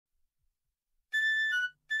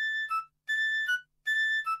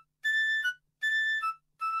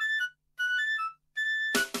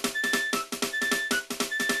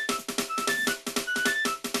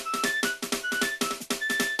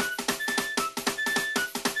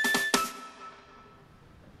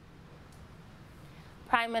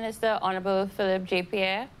Prime Minister Honorable Philip J.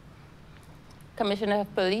 Pierre, Commissioner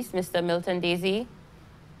of Police Mr. Milton Desir,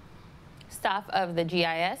 staff of the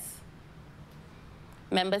GIS,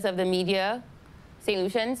 members of the media, St.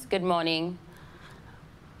 Lucians, good morning.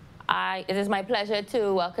 It is my pleasure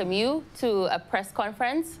to welcome you to a press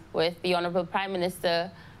conference with the Honorable Prime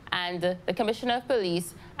Minister and the Commissioner of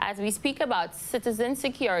Police as we speak about citizen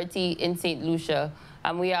security in St. Lucia.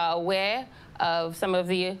 We are aware of some of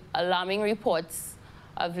the alarming reports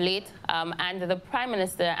of late, and the Prime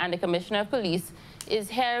Minister and the Commissioner of Police is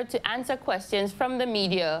here to answer questions from the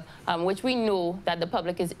media, which we know that the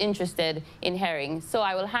public is interested in hearing. So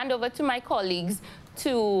I will hand over to my colleagues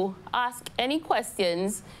to ask any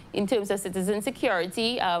questions in terms of citizen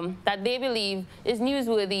security that they believe is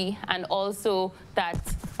newsworthy and also that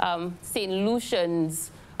St.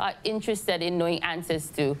 Lucians are interested in knowing answers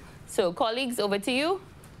to. So colleagues, over to you.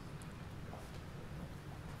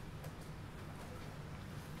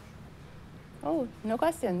 Oh, no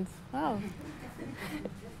questions. Wow.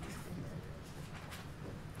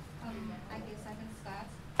 I guess I can start.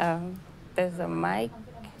 There's a mic.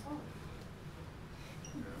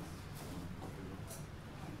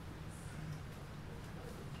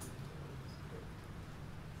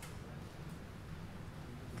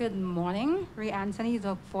 Good morning. Ray Anthony,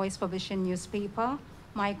 the Voice Publishing newspaper.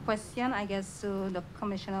 My question, I guess, to the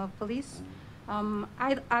Commissioner of Police.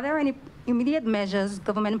 Are there any immediate measures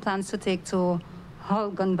government plans to take to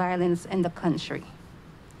halt gun violence in the country?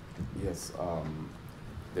 Yes,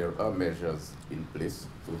 there are measures in place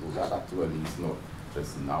to do that. Actually, it's not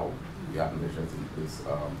just now. We have measures in place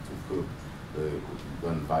to curb the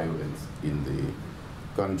gun violence in the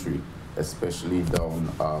country, especially down.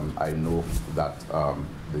 I know that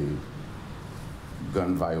the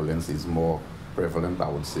gun violence is more prevalent, I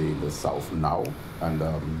would say, in the South now, and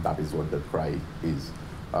that is what the cry is.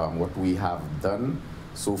 What we have done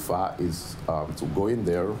so far is to go in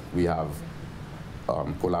there. We have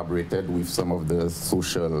collaborated with some of the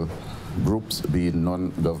social groups, being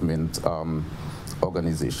non-government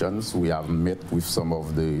organizations. We have met with some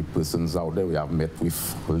of the persons out there. We have met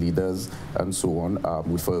with leaders and so on,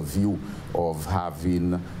 with a view of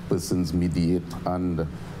having persons mediate and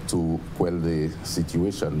to quell the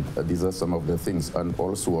situation. These are some of the things. And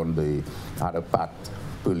also on the other part,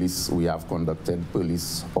 police, we have conducted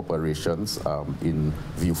police operations. In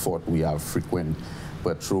View Fort, we have frequent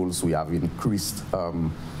patrols. We have increased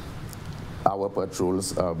our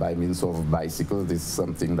patrols by means of bicycles. This is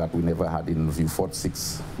something that we never had in View Fort.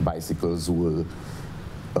 6 bicycles were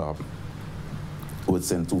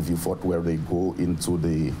sent to View Fort, where they go into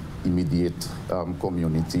the immediate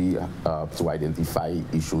community to identify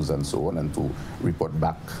issues and so on, and to report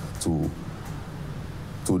back to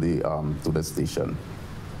the station.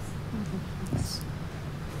 Mm-hmm. Yes.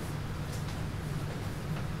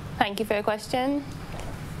 Thank you for your question.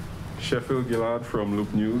 Sheffield Gillard from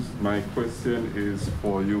Loop News. My question is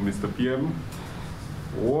for you, Mr. PM.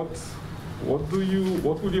 What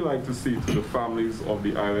would you like to say to the families of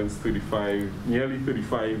the island's nearly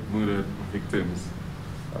 35 murdered victims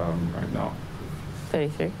right now?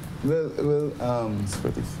 33. Well,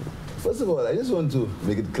 first of all, I just want to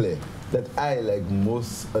make it clear that I, like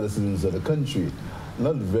most other citizens of the country,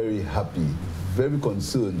 not very happy, very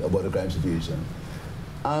concerned about the crime situation.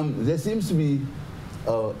 There seems to be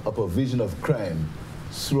a provision of crime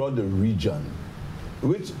throughout the region,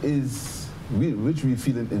 which we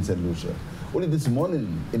feel in Saint Lucia. Only this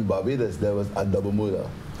morning in Barbados, there was a double murder.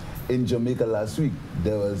 In Jamaica last week,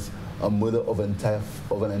 there was a murder of an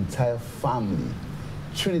entire family.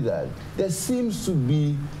 Trinidad, there seems to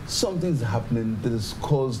be something happening that has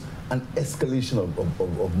caused an escalation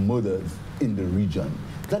of murders in the region.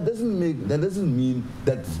 That doesn't mean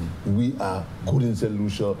that we are good in Saint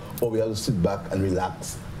Lucia, or we have to sit back and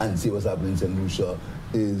relax and see what's happening in Saint Lucia.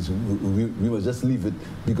 We must just leave it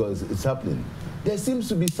because it's happening. There seems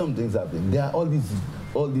to be some things happening. There are all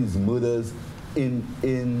these murders in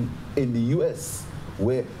the U.S.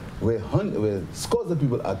 where scores of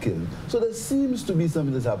people are killed. So there seems to be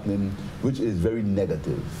something that's happening which is very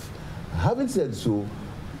negative. Having said so,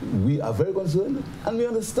 we are very concerned, and we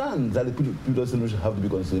understand that the people of St. Lucia have to be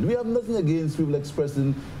concerned. We have nothing against people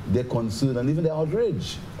expressing their concern and even their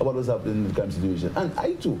outrage about what's happening in the crime situation. And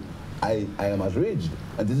I too, I am outraged.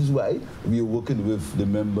 And this is why we are working with the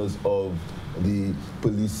members of the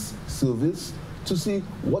police service to see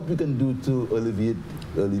what we can do to alleviate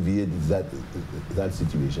that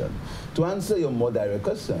situation. To answer your more direct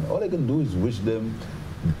question, all I can do is wish them,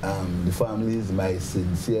 the families, my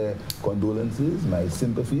sincere condolences, my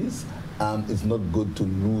sympathies. It's not good to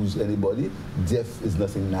lose anybody. Death is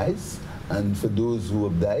nothing nice. And for those who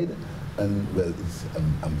have died, and well,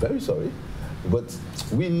 I'm very sorry, but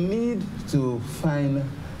we need to find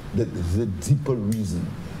the deeper reason.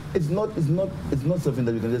 It's not something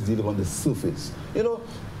that we can just deal with on the surface. You know,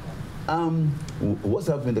 what's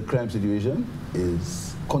happening in the crime situation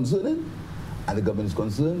is concerning, and the government is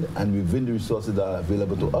concerned, and within the resources that are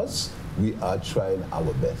available to us, we are trying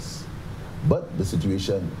our best. But the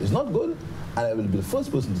situation is not good, and I will be the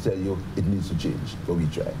first person to tell you it needs to change, but we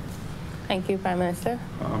try. Thank you, Prime Minister.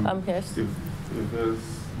 Pierre. If there's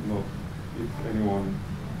no, if anyone,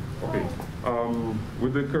 okay.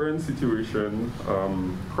 With the current situation,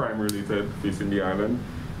 crime-related facing the island,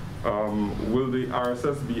 will the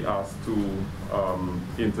RSS be asked to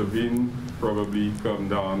intervene, probably come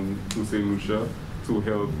down to Saint Lucia to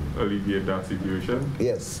help alleviate that situation?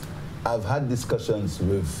 Yes, I've had discussions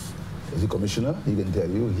with the commissioner. He can tell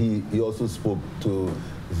you. He also spoke to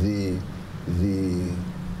the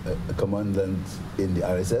commandant in the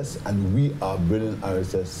RSS, and we are bringing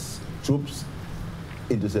RSS troops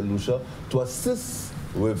into Saint Lucia to assist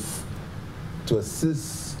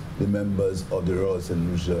the members of the Royal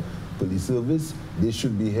Saint Lucia Police Service. They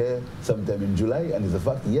should be here sometime in July, and it's a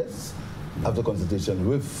fact, yes, after consultation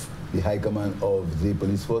with the High Command of the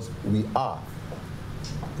police force, we are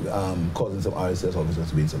causing some RSS officers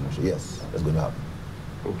to be in Saint Lucia. Yes, that's going to happen.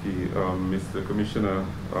 Okay, Mr. Commissioner,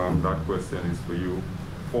 that question is for you.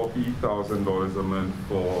 $40,000 a month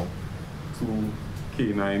for 2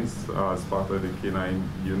 K9s as part of the K9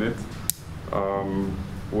 unit.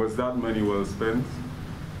 Was that money well spent?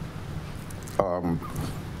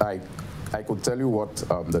 I could tell you what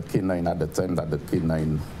the K9 at the time that the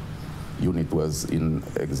K9 unit was in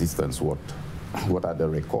existence, what are the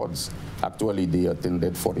records. Actually, they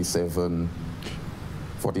attended 47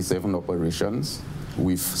 operations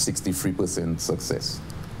with 63% success.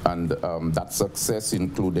 And that success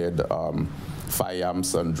included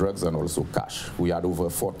firearms and drugs and also cash. We had over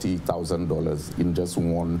 $40,000 in just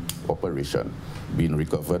one operation being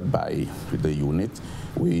recovered by the unit.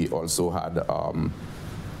 We also had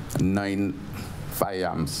 9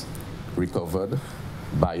 firearms recovered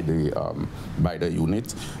by the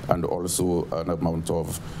unit, and also an amount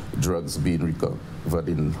of drugs being recovered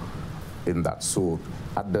in that. So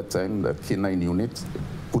at that time, the K9 unit,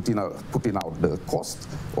 putting out the cost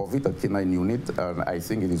of it, a K9 unit, and I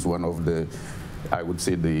think it is one of the, I would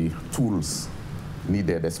say, the tools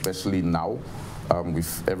needed, especially now,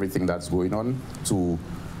 with everything that's going on, to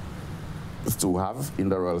have in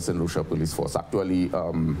the Royal Saint Lucia Police Force. Actually,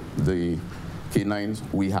 the K9s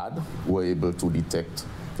we had were able to detect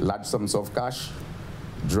large sums of cash,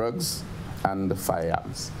 drugs, and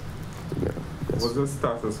firearms together. Yes. What's the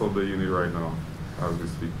status of the unit right now, as we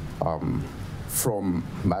speak? From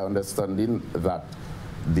my understanding, that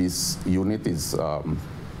this unit is,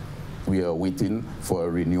 we are waiting for a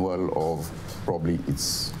renewal of probably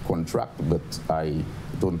its contract, but I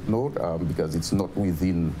don't know because it's not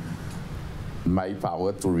within my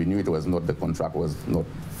power to renew. It was not, the contract was not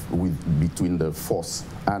between the force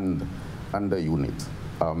and the unit.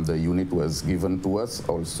 The unit was given to us,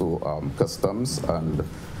 also customs and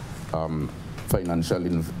Financial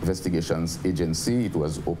Investigations Agency. It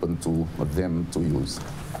was open to them to use.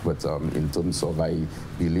 But in terms of, I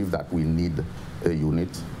believe that we need a unit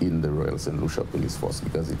in the Royal Saint Lucia Police Force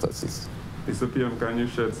because it assists. Mr. PM, can you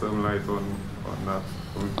shed some light on that?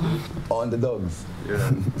 On the dogs? Yeah,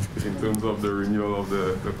 in terms of the renewal of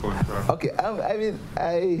the contract. Okay, I mean,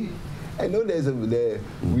 I know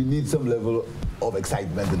we need some level of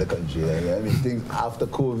excitement in the country. I mean, things after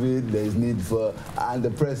COVID, there's need for, and the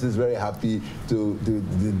press is very happy to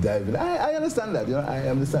dive in. I understand that, you know, I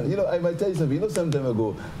understand. You know, I might tell you something. You know, some time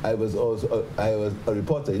ago, I was a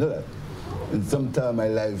reporter, you know that? And some time in my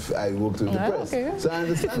life, I worked with the press. Okay. So I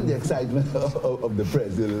understand the excitement of the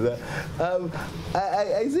press. You know,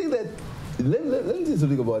 I think that, let me say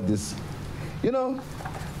something about this. You know,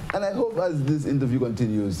 and I hope as this interview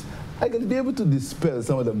continues, I can be able to dispel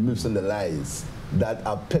some of the myths and the lies that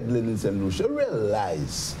are peddling in Saint Lucia, real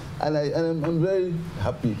lies. And I'm very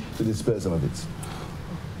happy to dispel some of it.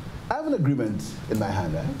 I have an agreement in my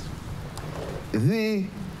hand, right? The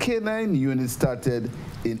K9 unit started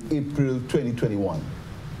in April 2021.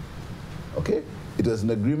 Okay? It was an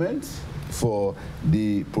agreement for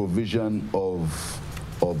the provision of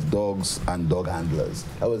dogs and dog handlers.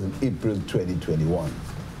 That was in April 2021.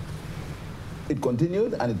 It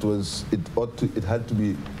continued, and it had to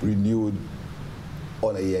be renewed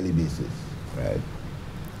on a yearly basis, right?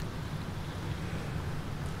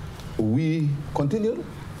 We continued.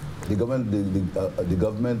 The government, the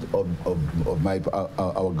government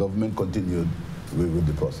our government continued with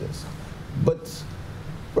the process. But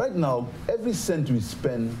right now, every cent we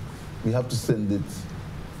spend we have to send it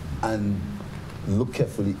and look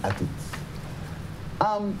carefully at it.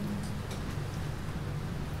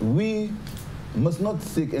 We must not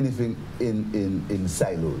take anything in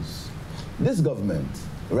silos. This government,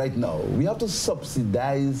 right now, we have to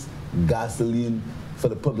subsidize gasoline for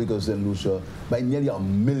the public of Saint Lucia by nearly $1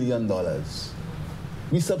 million.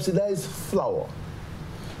 We subsidize flour.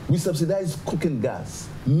 We subsidize cooking gas.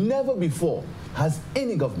 Never before has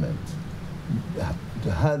any government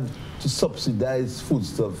had to subsidize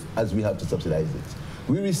foodstuff as we have to subsidize it.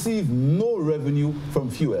 We receive no revenue from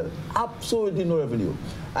fuel, absolutely no revenue.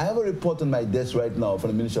 I have a report on my desk right now from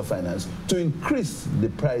the Minister of Finance to increase the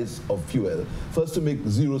price of fuel, first to make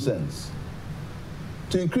 0 cents.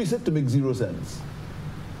 To increase it to make 0 cents.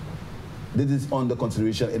 This is under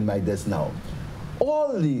consideration in my desk now.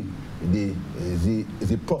 All the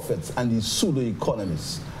prophets and the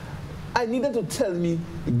pseudo-economists, I need them to tell me,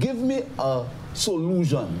 give me a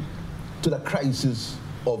solution to the crisis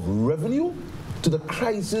of revenue, to the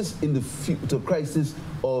crisis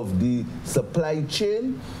of the supply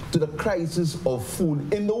chain, to the crisis of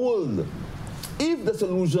food in the world. If the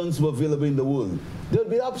solutions were available in the world, there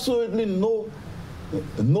would be absolutely no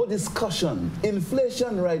discussion.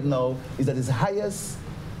 Inflation right now is at its highest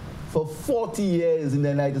for 40 years in the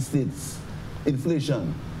United States.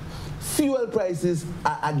 Inflation. Fuel prices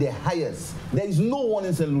are at their highest. There is no one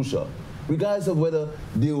in Saint Lucia, regardless of whether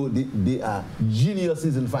they are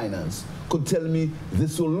geniuses in finance, could tell me the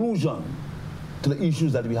solution to the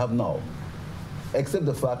issues that we have now, except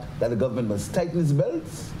the fact that the government must tighten its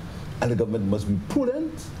belts, and the government must be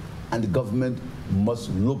prudent, and the government must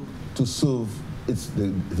look to serve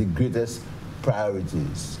the greatest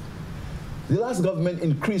priorities. The last government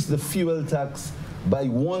increased the fuel tax by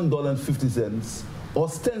 $1.50,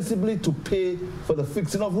 ostensibly to pay for the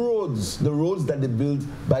fixing of roads, the roads that they built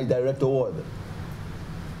by direct award.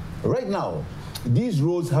 Right now, these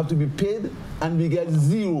roads have to be paid, and we get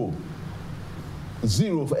zero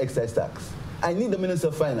for excise tax. I need the Minister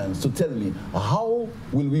of Finance to tell me, how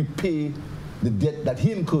will we pay the debt that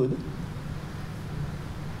he incurred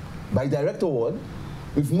by direct award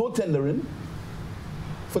with no tendering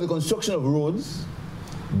for the construction of roads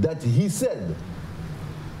that he said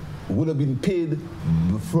would have been paid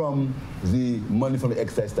from the money from the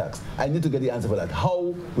excise tax? I need to get the answer for that.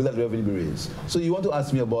 How will that revenue be raised? So you want to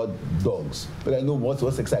ask me about dogs, but I know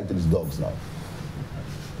what's exciting is dogs now.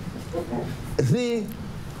 The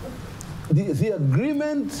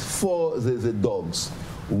agreement for the dogs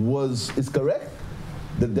is correct.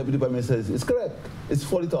 The Deputy Prime Minister says it's correct. It's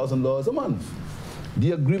 $40,000 a month.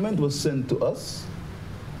 The agreement was sent to us,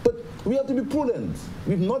 but we have to be prudent.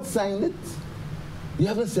 We've not signed it. We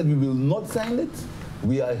haven't said we will not sign it.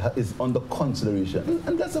 It's under consideration.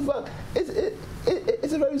 And that's a fact.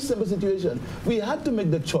 It's a very simple situation. We had to make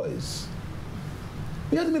the choice.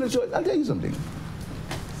 We had to make the choice. I'll tell you something.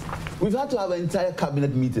 We've had to have an entire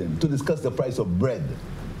cabinet meeting to discuss the price of bread.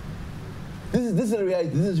 This is a reality.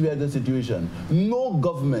 This is a reality situation. No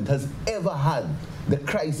government has ever had the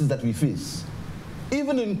crisis that we face.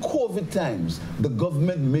 Even in COVID times, the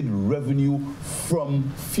government made revenue from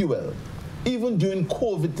fuel. Even during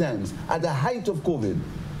COVID times, at the height of COVID,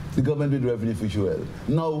 the government made revenue for fuel.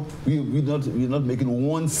 Now, we're not making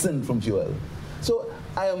 1 cent from fuel. So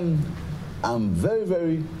I'm very,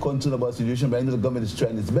 very concerned about the situation, but I know the government is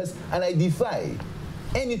trying its best, and I defy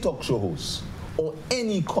any talk show host or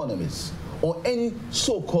any economist or any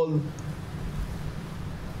so-called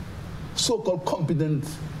competent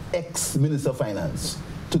ex-Minister of Finance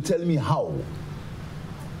to tell me how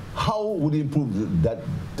would it improve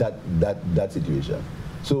that situation.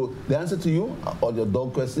 So the answer to you on your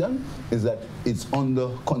dog question is that it's under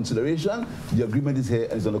consideration. The agreement is here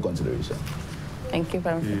and it's under consideration. Thank you,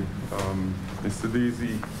 Prime Minister. Mr.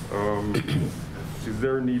 Desir, is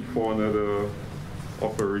there a need for another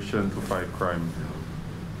operation to fight crime?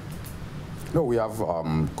 No, we have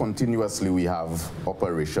continuously we have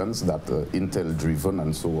operations that are intel-driven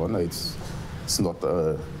and so on. It's not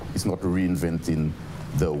reinventing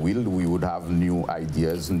the wheel. We would have new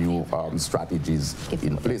ideas, new strategies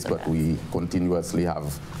in place, but we continuously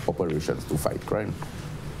have operations to fight crime.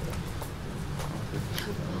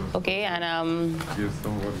 Okay, and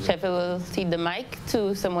Sheffield will cede the mic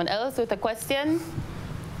to someone else with a question.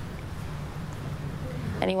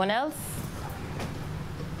 Anyone else?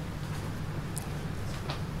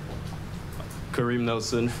 Kareem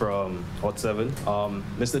Nelson from Hot 7.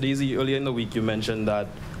 Mr. Desir, earlier in the week you mentioned that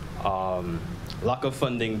lack of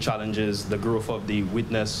funding challenges the growth of the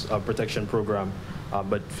Witness Protection Program,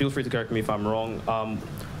 but feel free to correct me if I'm wrong.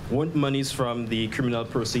 Weren't monies from the Criminal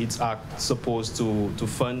Proceeds Act supposed to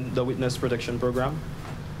fund the Witness Protection Program?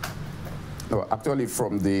 No, actually,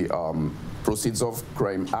 from the Proceeds of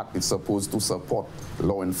Crime Act, it's supposed to support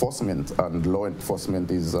law enforcement, and law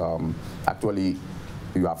enforcement is actually,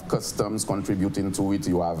 you have customs contributing to it,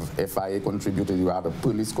 you have FIA contributing, you have the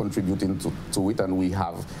police contributing to it, and we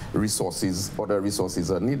have resources, other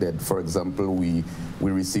resources are needed. For example, we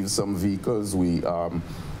receive some vehicles, we are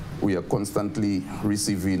constantly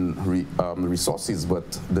receiving resources,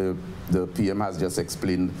 but the PM has just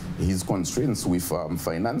explained his constraints with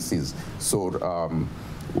finances. So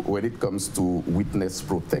when it comes to witness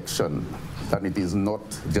protection, and it is not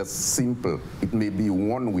just simple. It may be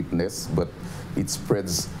one witness, but it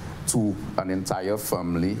spreads to an entire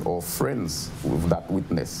family or friends with that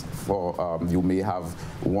witness. For you may have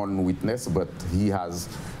one witness, but he has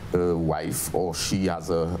a wife or she has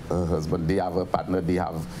a husband, they have a partner, they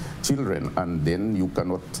have children, and then you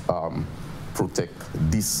cannot protect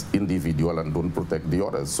this individual and don't protect the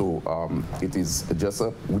others. So it is just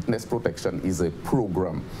a witness protection is a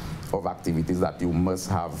program of activities that you must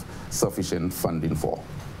have sufficient funding for.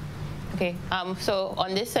 Okay, so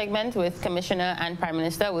on this segment with Commissioner and Prime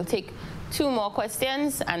Minister, we'll take 2 more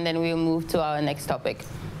questions and then we'll move to our next topic.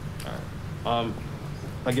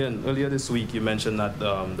 Again, earlier this week you mentioned that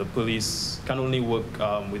the police can only work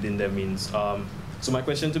within their means. So my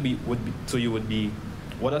question to you would be,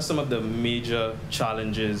 what are some of the major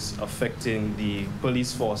challenges affecting the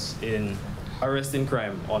police force in arresting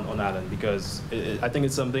crime on Island? Because I think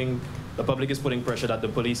it's something the public is putting pressure that the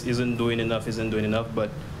police isn't doing enough,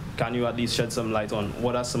 but can you at least shed some light on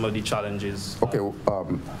what are some of the challenges? Okay,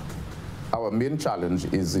 our main challenge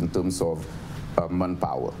is in terms of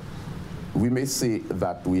manpower. We may say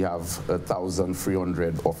that we have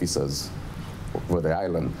 1,300 officers over the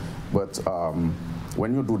island, but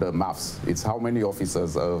when you do the maths, it's how many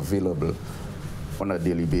officers are available on a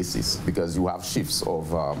daily basis, because you have shifts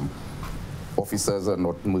of officers are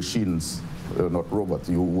not machines, not robots.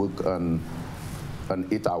 You work on an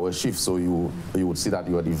 8-hour shift, so you would see that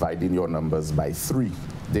you are dividing your numbers by 3.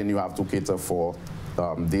 Then you have to cater for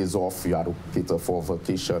days off, you have to cater for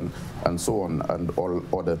vacation, and so on, and all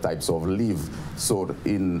other types of leave. So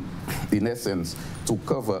in essence, to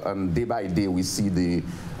cover, and day by day we see the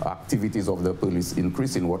activities of the police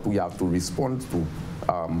increasing, what we have to respond to.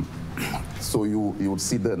 So you would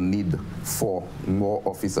see the need for more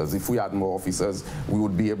officers. If we had more officers, we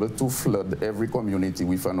would be able to flood every community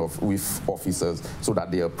with officers so that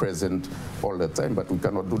they are present all the time, but we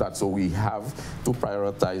cannot do that. So we have to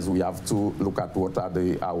prioritize, we have to look at what are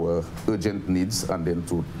our urgent needs and then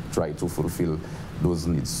to try to fulfill those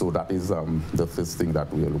needs. So that is the first thing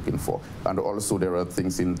that we are looking for. And also there are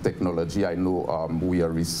things in technology. I know we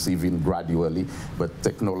are receiving gradually, but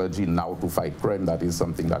technology now to fight crime, that is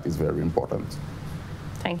something that is very important.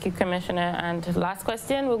 Thank you, Commissioner. And last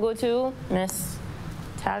question will go to Ms.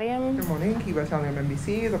 Taliam. Good morning, Kiba Taliam,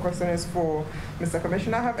 MBC. The question is for Mr.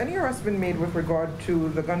 Commissioner. Have any arrests been made with regard to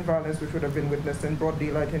the gun violence which would have been witnessed in broad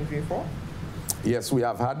daylight in V4? Yes, we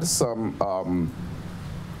have had some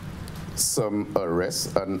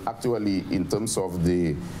arrests, and actually in terms of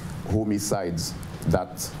the homicides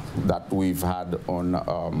that we've had on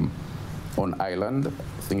Island,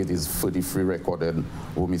 I think it is 33 recorded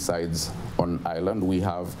homicides on Island. We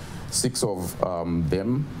have 6 of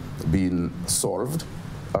them being solved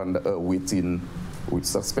and waiting, with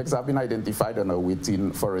suspects have been identified and are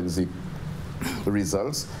waiting forensic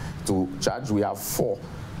results to charge. We have 4.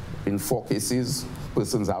 In 4 cases,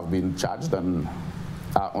 persons have been charged and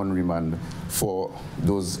are on remand for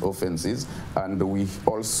those offenses. And we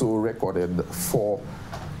also recorded 4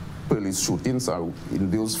 police shootings.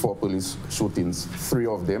 In those 4 police shootings, 3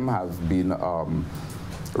 of them have been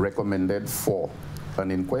recommended for an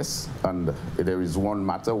inquest, and there is one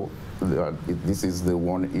matter, this is the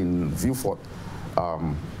one in Viewfort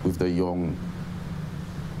with the young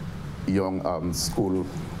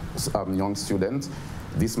students.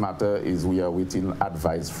 This matter is we are waiting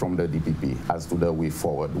advice from the DPP as to the way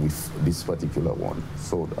forward with this particular one.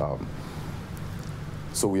 So,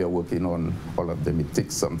 so we are working on all of them. It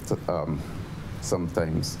takes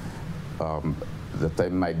sometimes the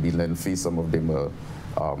time might be lengthy. Some of them are,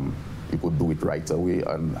 you could do it right away,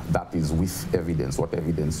 and that is with evidence. What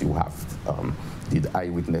evidence you have? Did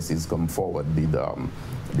eyewitnesses come forward?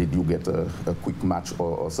 Did you get a quick match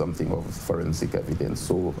or something of forensic evidence?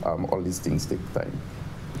 So all these things take time.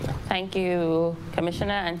 Yeah. Thank you,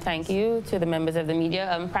 Commissioner, and thank you to the members of the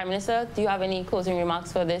media. Prime Minister, do you have any closing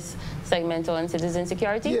remarks for this segment on citizen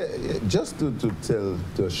security? Yeah, just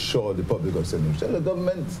to assure the public of Saint Lucia, the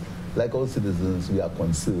government, like all citizens, we are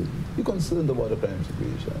concerned. We're concerned about the crime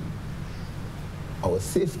situation. Our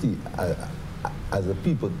safety as a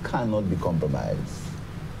people cannot be compromised.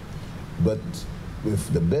 But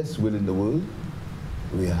with the best will in the world,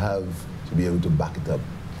 we have to be able to back it up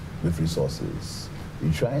with resources.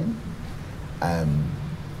 We're trying. I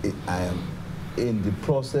am in the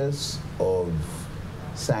process of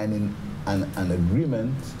signing an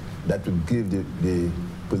agreement that will give the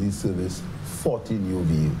police service 40 new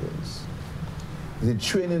vehicles. The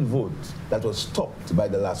training vote that was stopped by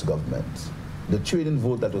the last government, the training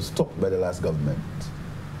vote that was stopped by the last government,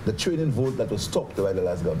 the training vote that was stopped by the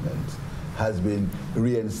last government has been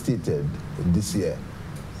reinstated this year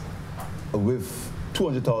with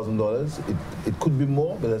 $200,000. It could be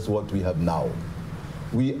more, but that's what we have now.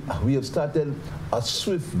 We have started a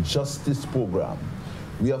swift justice program.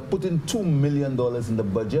 We have put in $2 million in the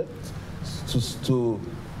budget to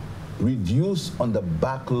reduce on the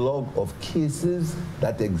backlog of cases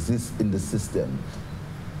that exist in the system.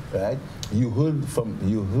 Right? You heard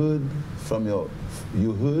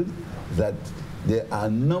that there are a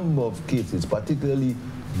number of cases, particularly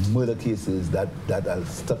murder cases that are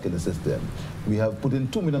stuck in the system. We have put in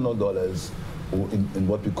 $2 million in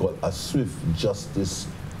what we call a swift justice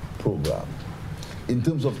program. In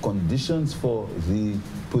terms of conditions for the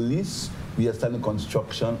police, we are starting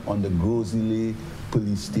construction on the Grosley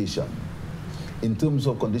police station. In terms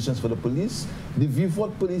of conditions for the police, the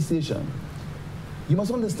Vieux-Fort police station, you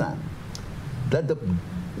must understand that the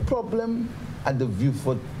problem at the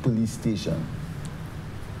Vieux-Fort police station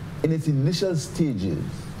in its initial stages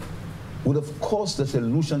would have cost the Saint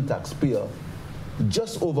Lucian taxpayer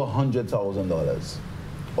just over $100,000.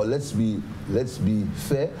 Or let's be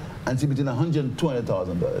fair and say between $100,000 and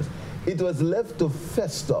 $200,000. It was left to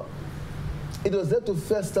fester. It was left to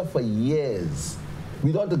fester for years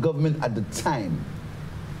without the government at the time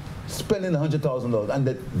spending $100,000, and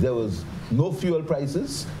that there was no fuel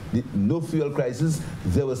prices,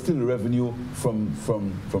 there was still revenue from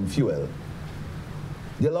fuel.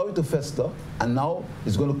 They allow it to fester, and now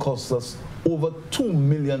it's going to cost us over $2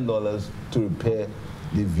 million to repair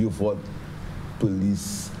the Vieux-Fort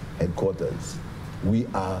police headquarters. We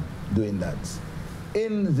are doing that.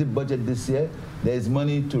 In the budget this year, there is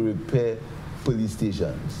money to repair police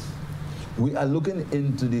stations. We are looking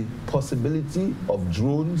into the possibility of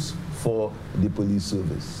drones for the police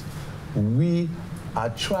service. We are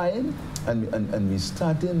trying, and we're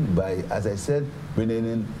starting by, as I said, bringing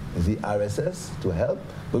in the RSS to help,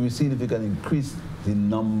 but we see if we can increase the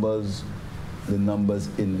numbers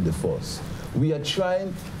in the force. We are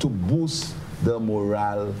trying to boost the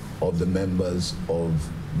morale of the members of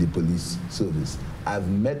the police service. I've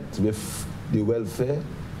met with the welfare,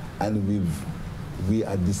 and we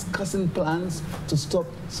are discussing plans to stop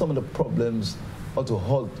some of the problems, or to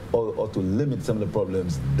halt or to limit some of the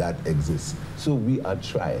problems that exist. So we are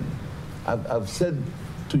trying. I've said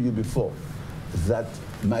to you before that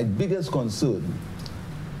my biggest concern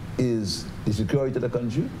is the security of the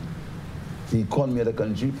country, the economy of the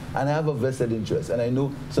country, and I have a vested interest. And I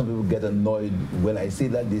know some people get annoyed when I say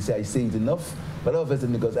that. They say I say it enough, but I have a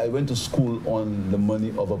vested because I went to school on the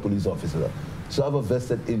money of a police officer. So I have a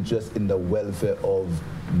vested interest in the welfare of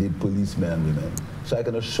the policemen and women. So I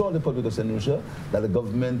can assure the public of Saint Lucia that the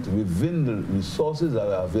government, within the resources that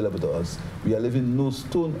are available to us, we are leaving no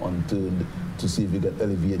stone unturned to see if we can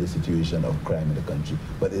alleviate the situation of crime in the country.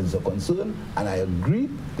 But it is a concern, and I agree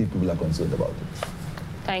if people are concerned about it.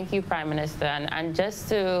 Thank you, Prime Minister. And just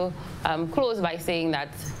to close by saying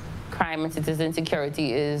that crime and citizen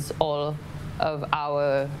security is all of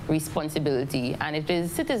our responsibility, and it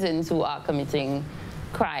is citizens who are committing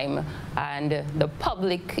crime, and the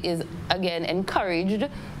public is again encouraged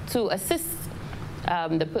to assist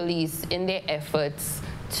the police in their efforts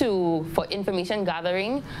for information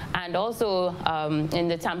gathering, and also in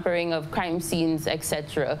the tampering of crime scenes,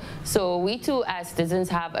 etc. So we too, as citizens,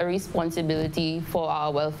 have a responsibility for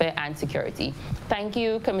our welfare and security. Thank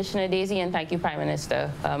you, Commissioner Desir, and thank you, Prime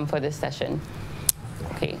Minister, for this session.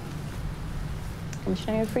 Okay.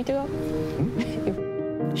 Commissioner, you're free to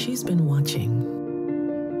go. She's been watching,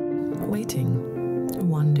 waiting,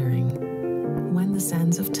 wondering when the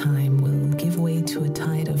sands of time will give way to a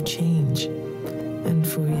tide of change, and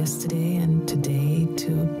for yesterday and today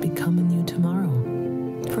to become a new tomorrow.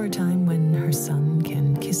 For a time when her sun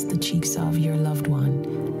can kiss the cheeks of your loved one,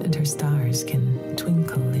 and her stars can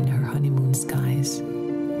twinkle in her honeymoon skies.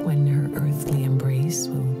 When her earthly embrace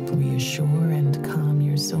will reassure and calm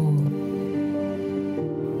your soul.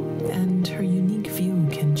 And her unique view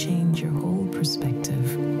can change your whole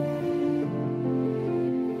perspective.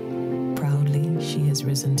 Proudly, she has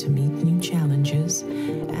risen to meet new challenges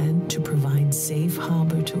and to provide safe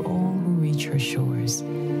harbor to all who reach her shores.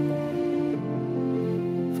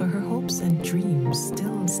 For her hopes and dreams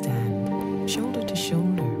still stand shoulder to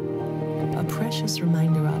shoulder, a precious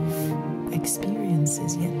reminder of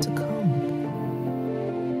experiences yet to come.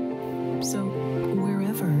 So,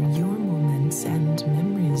 wherever your moments and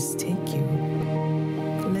memories take you,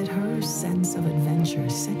 let her sense of adventure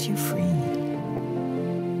set you free.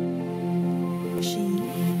 She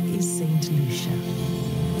is Saint Lucia.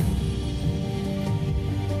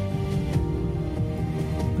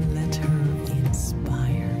 Let her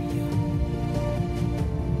inspire you.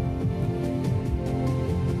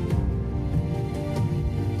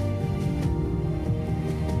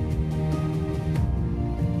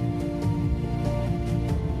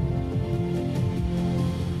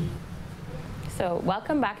 So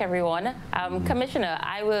welcome back, everyone. Commissioner,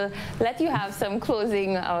 I will let you have some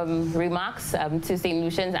closing remarks to St.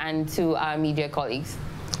 Lucians and to our media colleagues.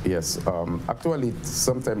 Yes, actually,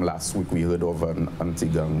 sometime last week we heard of an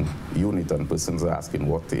anti-gang unit, and persons are asking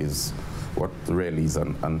what really is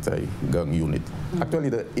an anti-gang unit. Actually,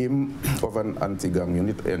 the aim of an anti-gang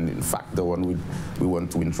unit, and in fact the one we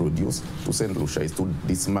want to introduce to St. Lucia, is to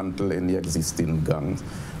dismantle any existing gangs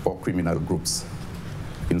or criminal groups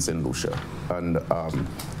in St. Lucia. And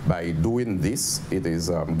by doing this, it is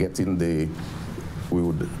we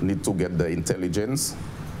would need to get the intelligence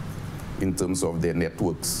in terms of their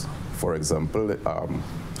networks. For example,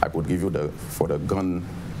 I could give you for the gun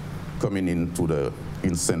coming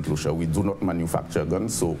in St. Lucia, we do not manufacture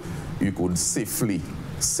guns, so you could safely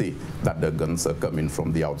say that the guns are coming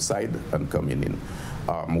from the outside and coming in,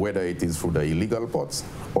 whether it is through the illegal ports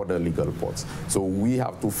or the legal ports. So we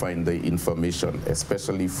have to find the information,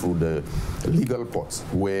 especially through the legal ports,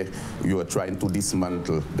 where you are trying to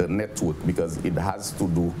dismantle the network, because it has to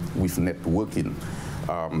do with networking,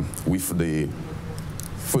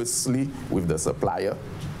 firstly with the supplier,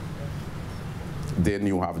 then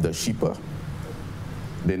you have the shipper,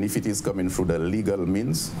 then if it is coming through the legal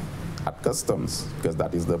means, at customs, because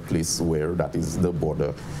that is the place where, that is the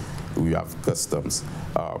border, we have customs.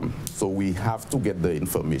 So we have to get the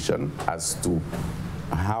information as to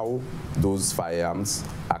how those firearms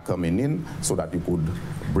are coming in so that you could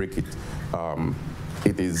break it.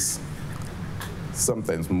 It is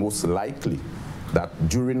sometimes most likely that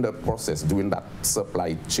during the process, during that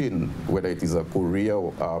supply chain, whether it is a courier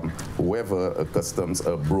or whoever, customs,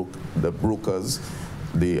 the brokers,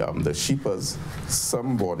 the shippers,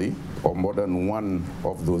 somebody or more than one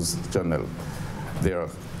of those channels, there are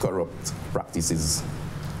corrupt practices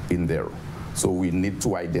in there. So we need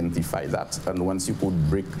to identify that. And once you could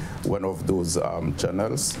break one of those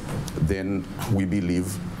channels, then we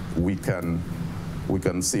believe we can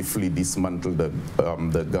safely dismantle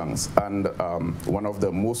the gangs. And one of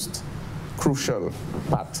the most crucial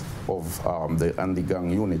part of the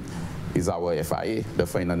anti-gang unit is our FIA, the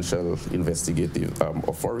Financial Investigative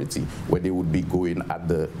Authority, where they would be going at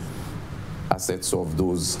the assets of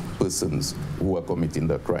those persons who are committing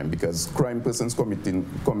the crime, because persons commit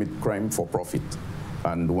crime for profit.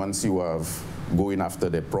 And once you have going after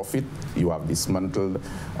the profit, you have dismantled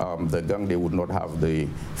the gang, they would not have the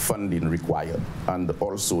funding required. And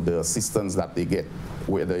also the assistance that they get,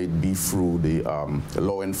 whether it be through the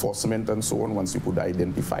law enforcement and so on, once you could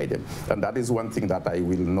identify them. And that is one thing that I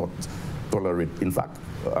will not tolerate. In fact,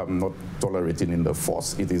 I'm not tolerating in the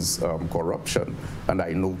force. It is corruption. And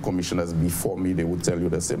I know commissioners before me, they would tell you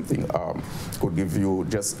the same thing. Could give you,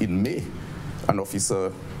 just in May, an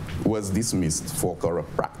officer was dismissed for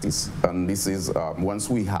corrupt practice. And this is, once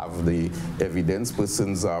we have the evidence,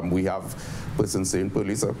 we have persons saying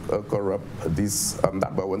police are corrupt, this and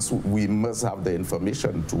that, but once we must have the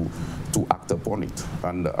information to act upon it.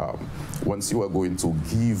 And once you are going to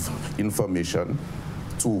give information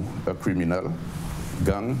to a criminal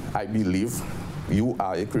gang, I believe you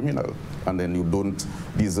are a criminal, and then you don't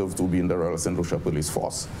deserve to be in the Royal St. Lucia Police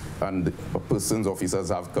Force. And officers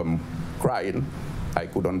have come crying. I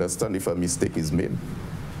could understand if a mistake is made,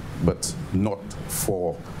 but not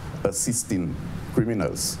for assisting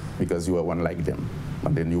criminals, because you are one like them,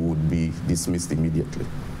 and then you would be dismissed immediately.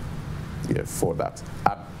 Yeah, for that.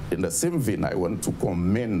 In the same vein, I want to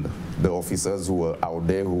commend the officers who are out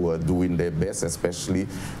there, who are doing their best, especially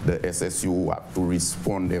the SSU, who have to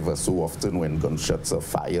respond ever so often when gunshots are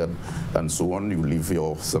fired and so on. You leave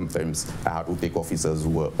sometimes I have to take officers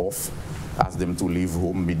who are off, ask them to leave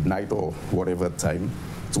home midnight or whatever time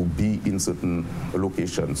to be in certain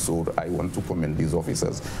locations. So I want to commend these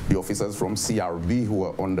officers. The officers from CRB who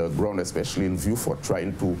are on the ground, especially in Vieux Fort,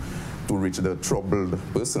 trying to reach the troubled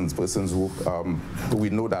persons who, we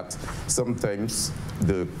know that sometimes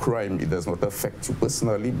the crime, it does not affect you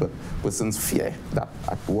personally, but persons fear that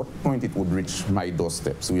at what point it would reach my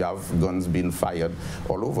doorsteps. We have guns being fired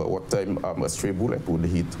all over. What time a stray bullet would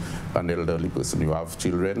hit an elderly person. You have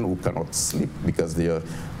children who cannot sleep because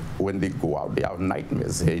when they go out, they have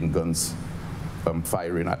nightmares hearing guns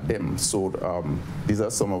firing at them. So these are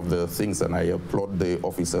some of the things, and I applaud the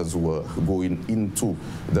officers who are going into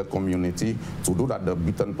the community to do that, the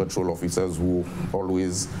beat and patrol officers who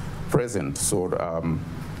always present. So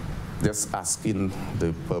just asking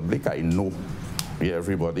the public, I know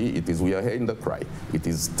everybody, we are hearing the cry. It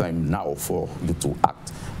is time now for you to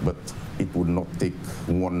act, but it would not take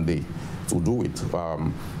one day to do it.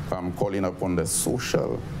 I'm calling upon the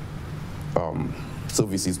social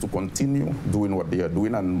services to continue doing what they are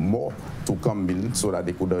doing and more to come in so that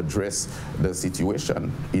they could address the situation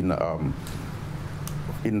in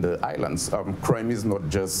the islands. Crime is not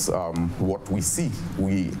just what we see.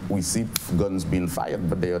 We see guns being fired,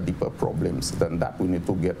 but there are deeper problems than that. We need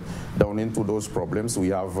to get down into those problems. We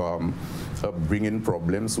have upbringing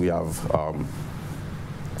problems. We have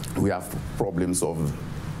problems of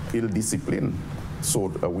ill discipline. So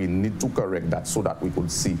we need to correct that so that we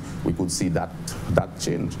could see that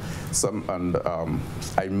change.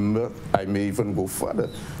 I may even go further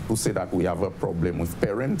to say that we have a problem with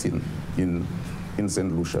parenting in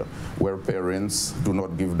Saint Lucia, where parents do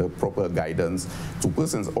not give the proper guidance to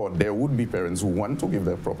persons, or there would be parents who want to give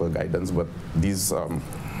the proper guidance, but these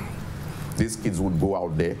kids would go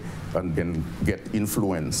out there and then get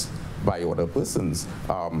influenced by other persons.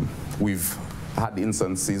 We've had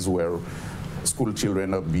instances where school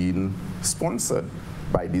children are being sponsored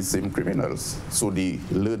by these same criminals. So they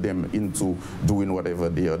lure them into doing whatever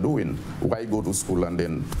they are doing. Why go to school and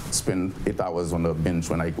then spend 8 hours on a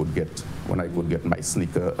bench when I could get my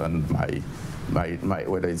sneaker and my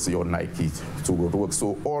whether it's your Nike to go to work.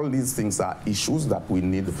 So all these things are issues that we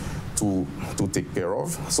need to take care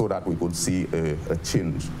of so that we could see a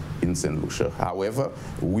change in Saint Lucia. However,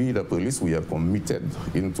 we, the police, we are committed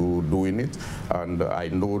into doing it, and I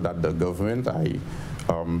know that the government,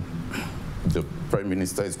 the Prime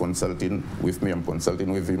Minister is consulting with me, I'm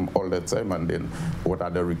consulting with him all the time, and then what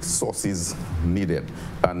are the resources needed.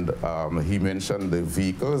 And he mentioned the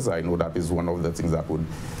vehicles. I know that is one of the things that would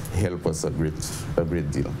help us a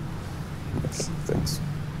great deal. Yes, thanks.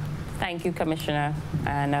 Thank you, Commissioner.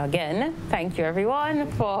 And again, thank you everyone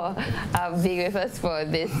for being with us for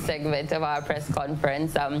this segment of our press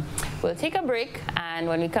conference. We'll take a break, and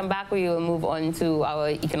when we come back, we will move on to our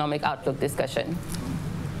economic outlook discussion.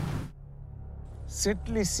 Saint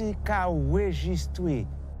Lucia ka registre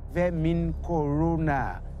vers min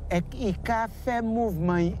corona ek I ka fait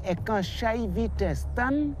mouvement ek en chay vitesse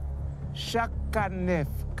tan chaque canef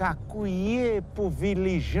ka kouye pour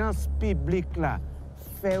vigilance publique la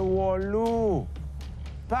fait wolo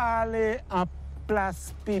parler en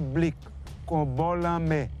place publique kon bol en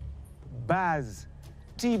main base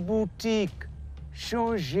ti boutique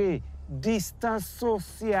changer distance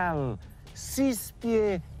sociale 6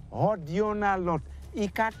 pieds Rodyon à l'autre. I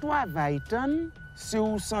ka travail tan, si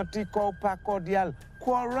ou senti ko pas cordial,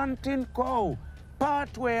 quarantine ko, pas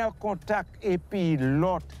en contact et puis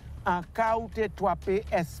l'autre, en cas où te toi pe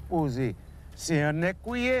exposé. C'est un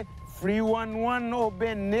écouye, free 11 ou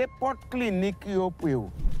ben n'importe clinique yo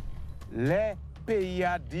pou. Les pays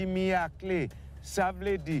a dimi à clé, ça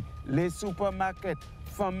veut dire les supermarkets,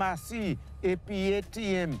 pharmacies et puis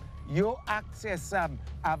ATM, yo accessible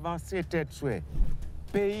avant c'était souhait.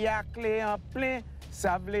 Pays à clé en plein,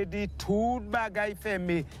 ça veut dire tout bagay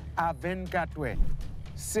fermé à 24 heures.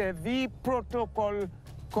 Servi protocole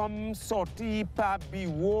comme sorti par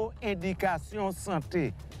bureau indication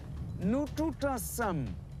santé. Nous tout ensemble,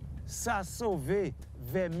 ça sauver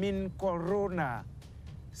vers min corona.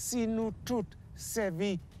 Si nous tout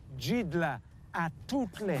servi jidla à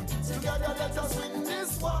toutes les. Together let us win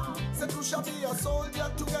this war. Saint Lucia be a soldier.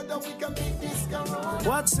 Together we can beat this corona.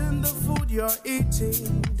 What's in the food you're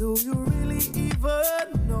eating? Do you really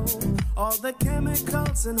even know? All the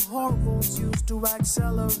chemicals and hormones used to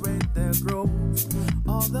accelerate their growth.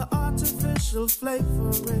 All the artificial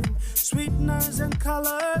flavoring, sweeteners and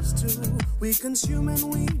colors too. We consume and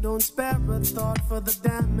we don't spare a thought for the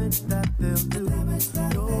damage that they'll do.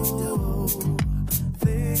 No.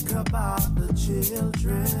 Think about the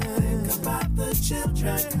children. Think about the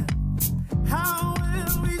children. How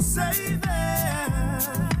will we save them?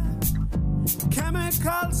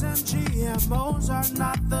 Chemicals and GMOs are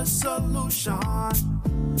not the solution.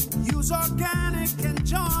 Use organic and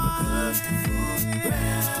join.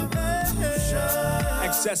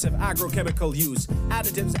 Excessive agrochemical use,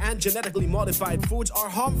 additives, and genetically modified foods are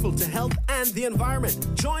harmful to health and the environment.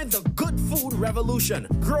 Join the good food revolution.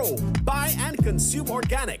 Grow, buy, and consume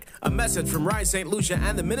organic. A message from Rise Saint Lucia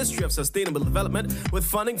and the Ministry of Sustainable Development with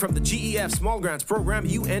funding from the GEF Small Grants Program,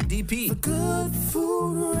 UNDP. The good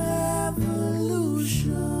food revolution.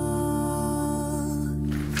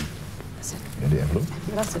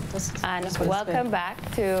 That's it. And welcome back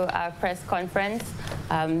to our press conference.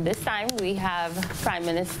 This time we have Prime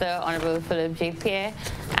Minister Honorable Philip J. Pierre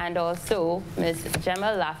and also Ms.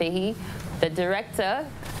 Gemma Lafayette, the Director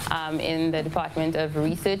in the Department of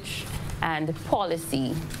Research and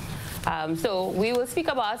Policy. So we will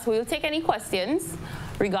we'll take any questions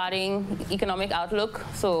regarding economic outlook,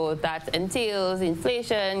 so that entails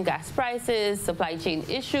inflation, gas prices, supply chain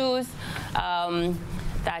issues,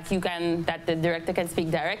 that the director can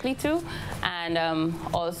speak directly to, and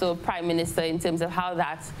also Prime Minister in terms of how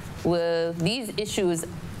these issues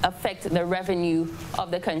affect the revenue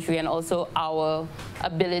of the country and also our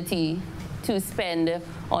ability to spend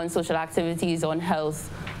on social activities, on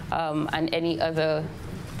health, and any other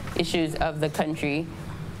issues of the country.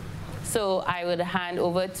 So I would hand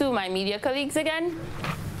over to my media colleagues again.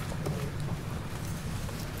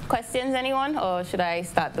 Questions, anyone, or should I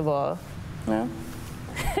start the ball? No?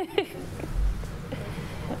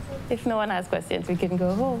 If no one has questions, we can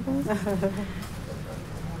go home.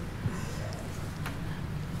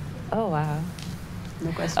 Oh, wow.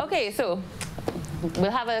 No questions. Okay, so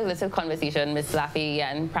we'll have a little conversation, Ms.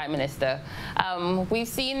 Lafayette and Prime Minister. We've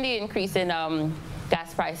seen the increase in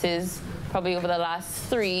gas prices probably over the last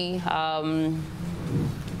three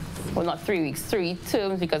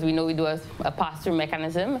terms, because we know we do a pass-through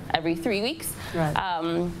mechanism every 3 weeks. Right.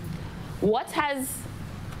 What has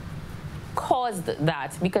caused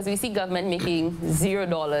that? Because we see government making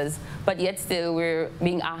 $0, but yet still we're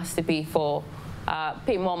being asked to pay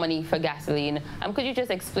more money for gasoline. Could you just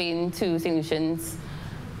explain to St. Lucians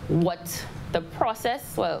what the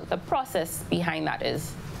process behind that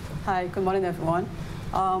is? Hi, good morning, everyone.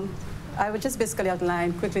 I would just basically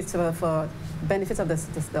outline quickly for benefits of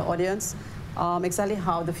the audience exactly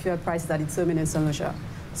how the fuel prices are determined in Saint Lucia.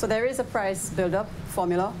 So there is a price build-up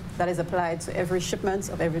formula that is applied to every shipment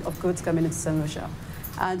of goods coming into Saint Lucia.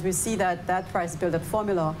 And we see that price build-up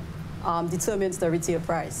formula determines the retail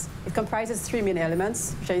price. It comprises three main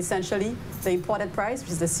elements, which are essentially the imported price,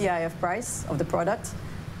 which is the CIF price of the product,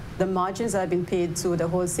 the margins that have been paid to the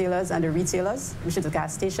wholesalers and the retailers, which is the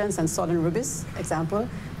gas stations and Southern Rubis, example,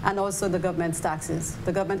 and also the government's taxes.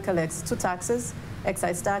 The government collects two taxes,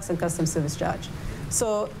 excise tax and customs service charge.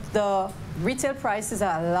 So the retail prices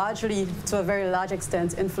are largely, to a very large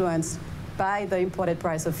extent, influenced by the imported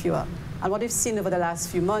price of fuel. And what we've seen over the last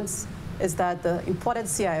few months is that the imported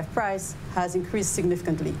CIF price has increased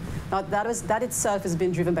significantly. Now, that itself has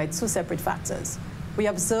been driven by two separate factors. We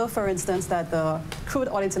observe, for instance, that the crude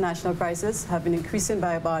oil international prices have been increasing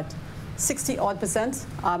by about 60-odd%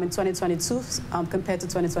 in 2022 compared to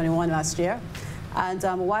 2021 last year. And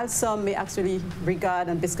while some may actually regard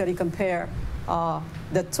and basically compare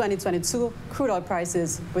the 2022 crude oil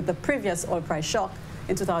prices with the previous oil price shock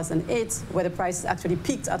in 2008, where the price actually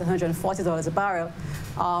peaked at $140 a barrel,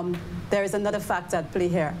 there is another factor at play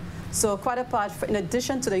here. So quite apart, in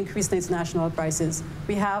addition to the increase in international prices,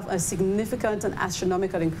 we have a significant and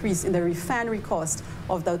astronomical increase in the refinery cost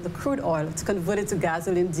of the crude oil to convert it to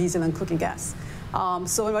gasoline, diesel, and cooking gas.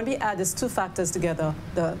 So when we add these two factors together,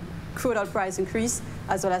 the crude oil price increase,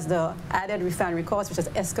 as well as the added refinery cost, which has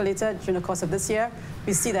escalated during the course of this year,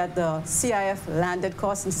 we see that the CIF landed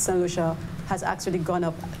cost in Saint Lucia has actually gone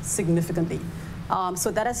up significantly.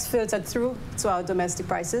 So that has filtered through to our domestic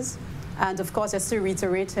prices. And of course, just to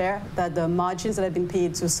reiterate here that the margins that have been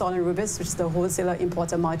paid to Southern Rubis, which is the wholesaler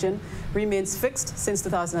importer margin, remains fixed since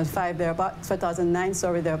 2005 thereabout, 2009,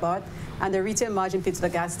 sorry, thereabout. And the retail margin paid to the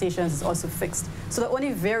gas stations is also fixed. So the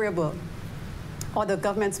only variable or the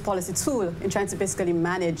government's policy tool in trying to basically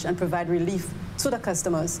manage and provide relief to the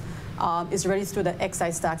customers is really through the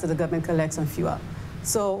excise tax that the government collects on fuel.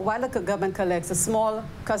 So while the government collects a small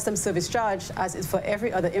customs service charge, as is for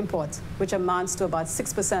every other import, which amounts to about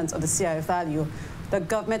 6% of the CIF value, the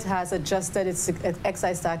government has adjusted its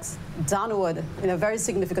excise tax downward in a very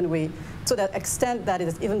significant way, to the extent that it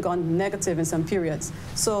has even gone negative in some periods.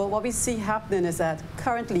 So what we see happening is that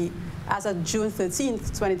currently, as of June 13th,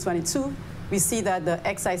 2022, we see that the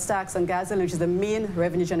excise tax on gasoline, which is the main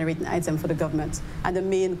revenue-generating item for the government and the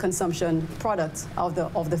main consumption product of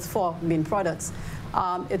the four main products,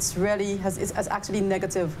 it's actually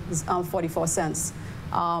negative 44 cents.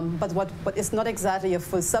 But it's not exactly a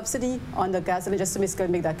full subsidy on the gasoline, just to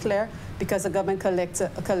make that clear, because the government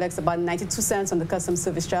collects about 92 cents on the customs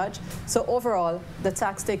service charge. So overall, the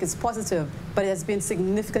tax take is positive, but it has been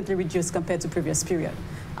significantly reduced compared to previous period.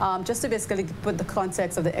 Just to basically put the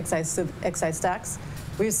context of the excise tax,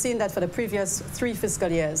 we've seen that for the previous 3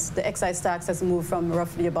 fiscal years, the excise tax has moved from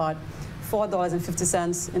roughly about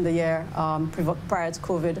 $4.50 in the year prior to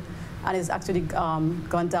COVID, and it's actually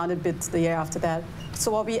gone down a bit the year after that. So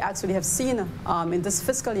what we actually have seen in this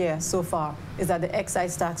fiscal year so far is that the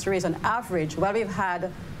excise tax rate on average, while we've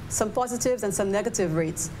had some positives and some negative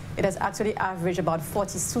rates, it has actually averaged about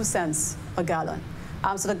 42 cents a gallon.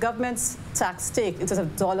 So the government's tax take in terms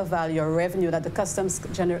of dollar value or revenue that the customs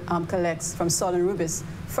collects from Sol and Rubis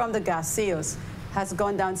from the gas sales has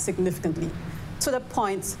gone down significantly, to the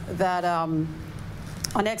point that on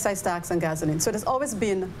excise tax and gasoline. So there's always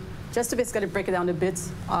been, just to basically break it down a bit,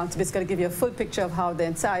 to basically give you a full picture of how the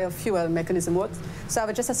entire fuel mechanism works. So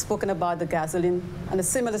I just have spoken about the gasoline, and a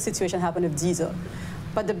similar situation happened with diesel.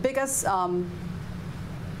 But the biggest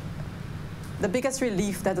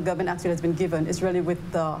relief that the government actually has been given is really with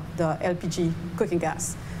the LPG cooking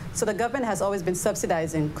gas. So the government has always been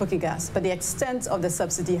subsidizing cooking gas, but the extent of the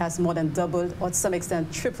subsidy has more than doubled, or to some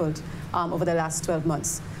extent tripled, over the last 12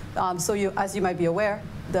 months. So as you might be aware,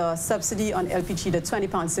 the subsidy on LPG, the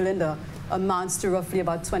 20-pound cylinder, amounts to roughly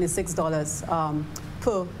about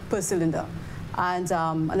 $26 per cylinder, and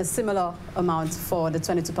a similar amount for the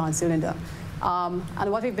 22-pound cylinder.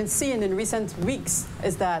 And what we've been seeing in recent weeks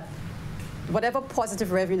is that whatever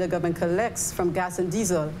positive revenue the government collects from gas and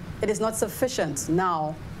diesel, it is not sufficient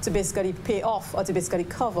now to basically pay off or to basically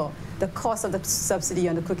cover the cost of the subsidy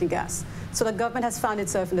on the cooking gas. So the government has found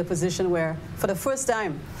itself in a position where, for the first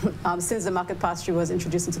time since the market pass-through was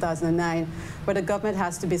introduced in 2009, where the government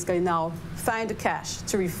has to basically now find the cash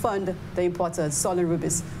to refund the importers, Sol and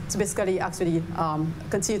Rubis, to basically actually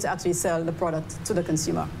continue to actually sell the product to the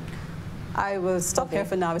consumer. I will stop here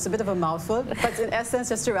for now. It's a bit of a mouthful, but in essence,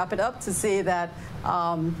 just to wrap it up, to say that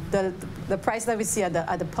the price that we see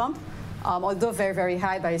at the pump, although very, very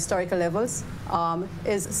high by historical levels,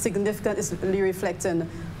 is significant, is really reflecting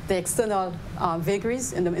the external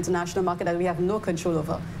vagaries in the international market that we have no control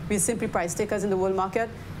over. We're simply price takers in the world market,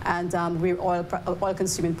 and we're all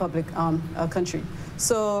consuming public country.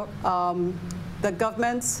 So the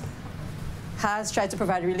government has tried to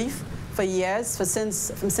provide relief for years,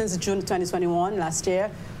 since June 2021, last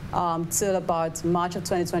year, till about March of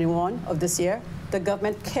 2021 of this year. The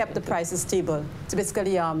government kept the prices stable to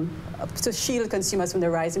basically to shield consumers from the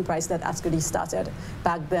rising price that actually started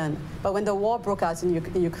back then. But when the war broke out in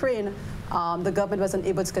Ukraine, the government wasn't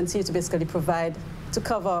able to continue to basically provide, to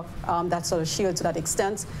cover that sort of shield to that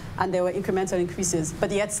extent, and there were incremental increases.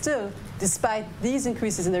 But yet still, despite these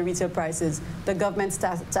increases in the retail prices, the government's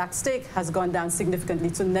tax take has gone down significantly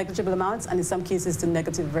to negligible amounts, and in some cases to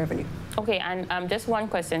negative revenue. Okay, and just one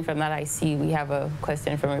question from that. I see we have a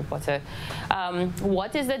question from a reporter.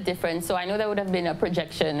 What is the difference? So I know there would have been a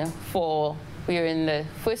projection for, we're in the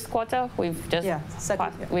first quarter, we've just,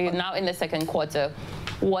 we're now in the second quarter.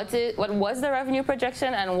 What was the revenue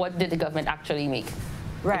projection, and what did the government actually make?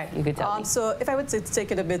 Right. If you could tell me. So if I were to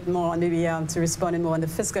take it a bit more, maybe to respond more on the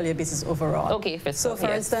fiscal year basis overall. Okay, fiscal, so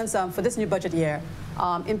for instance, for this new budget year,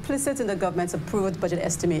 implicit in the government's approved budget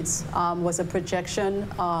estimates was a projection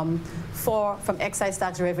from excise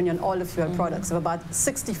tax revenue on all the fuel products of about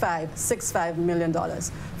 $65 million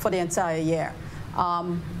for the entire year.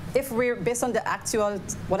 If we're, based on the actual,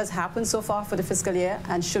 what has happened so far for the fiscal year,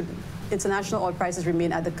 and should international oil prices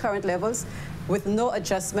remain at the current levels with no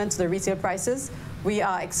adjustment to the retail prices, we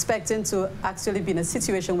are expecting to actually be in a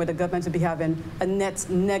situation where the government will be having a net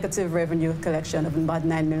negative revenue collection of about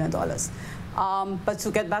 $9 million. But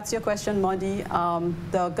to get back to your question, Mondi,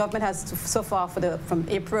 the government has so far, from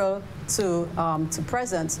April to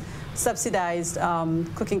present, subsidized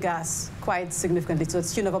cooking gas quite significantly to the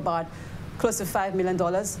tune of about close to $5 million.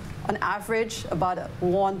 On average, about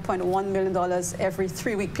 $1.1 million every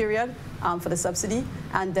 3-week period for the subsidy.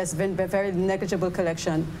 And there's been a very negligible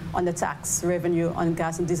collection on the tax revenue on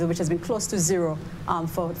gas and diesel, which has been close to zero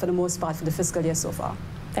for the most part for the fiscal year so far.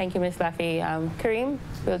 Thank you, Ms. Laffey. Kareem,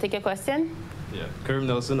 we'll take your question. Yeah, Kareem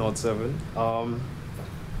Nelson, Odd 7.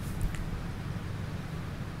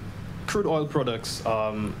 Crude oil products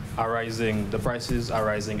are rising, the prices are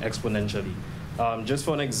rising exponentially. Just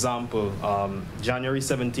for an example, January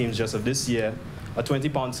 17th, just of this year, a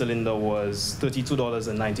 20-pound cylinder was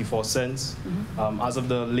 $32.94. As of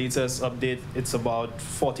the latest update, it's about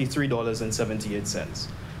 $43.78.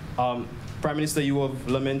 Prime Minister, you have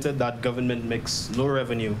lamented that government makes no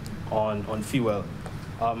revenue on fuel.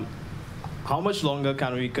 how much longer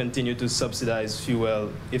can we continue to subsidize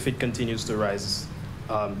fuel if it continues to rise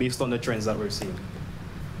based on the trends that we're seeing?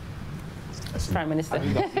 Prime Minister. As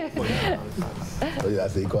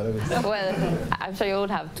the economist? Well, I'm sure you would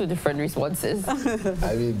have two different responses.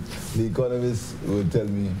 I mean, the economist would tell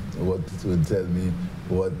me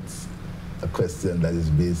what a question that is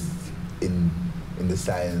based in the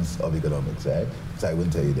science of economics, right? So I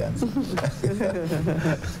won't tell you the answer.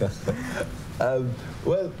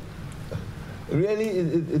 Well, really,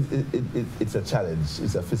 it's a challenge.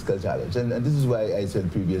 It's a fiscal challenge. And this is why I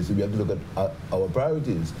said previously, we have to look at our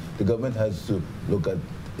priorities. The government has to look at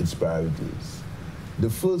its priorities. The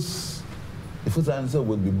first answer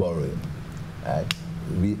would be borrowing. Right?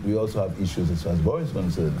 We also have issues as far as borrowing is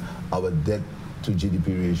concerned. Our debt to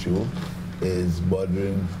GDP ratio is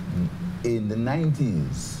bordering in the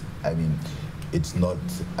 90s. I mean, it's not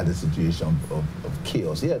at a situation of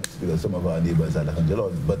chaos yet, because some of our neighbors are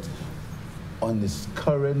 $100, but on this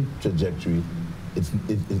current trajectory, it's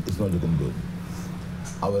not looking good.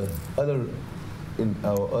 Our other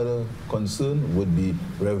concern would be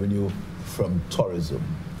revenue from tourism.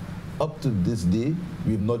 Up to this day,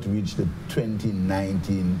 we've not reached the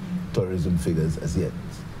 2019 tourism figures as yet.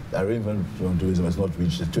 Our revenue from tourism has not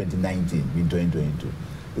reached the 2019, in 2022.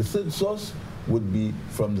 The third source would be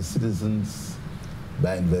from the Citizens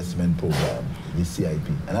by Investment Program, the CIP.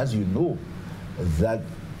 And as you know, that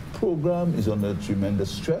program is under tremendous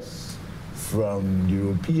stress, from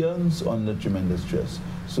Europeans under tremendous stress.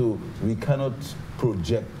 So we cannot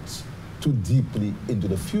project too deeply into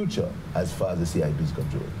the future as far as the CIP is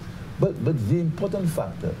concerned. But the important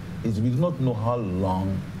factor is we do not know how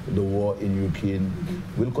long the war in Ukraine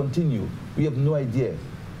will continue. We have no idea.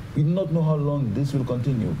 We do not know how long this will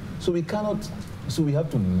continue. So we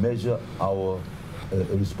have to measure our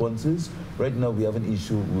responses. Right now we have an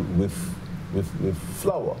issue with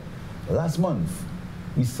flour. Last month,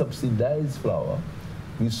 we subsidized flour.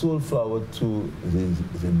 We sold flour to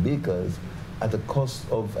the bakers at a cost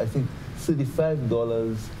of, I think,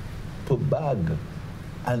 $35 per bag.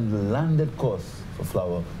 And the landed cost for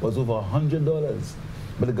flour was over $100.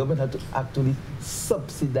 But the government had to actually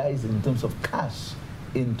subsidize in terms of cash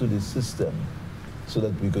into the system so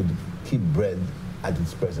that we could keep bread at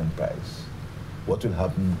its present price. What will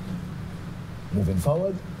happen moving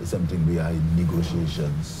forward is something we are in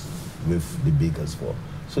negotiations with the bakers for.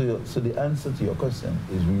 So the answer to your question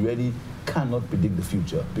is we really cannot predict the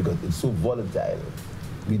future because it's so volatile.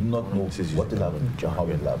 We do not know what will happen or how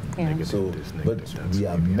it will happen. Yeah. So, but we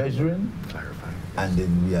are measuring, and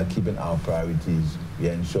then we are keeping our priorities. We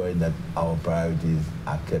are ensuring that our priorities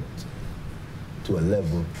are kept to a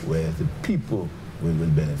level where the people will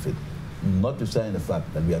benefit. Notwithstanding the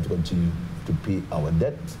fact that we have to continue to pay our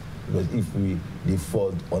debt, because if we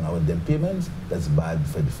default on our debt payments, that's bad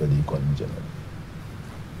for the economy generally.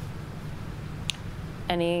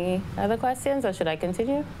 Any other questions, or should I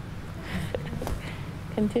continue?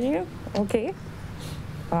 Continue? Okay.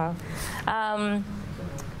 Wow.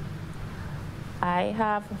 I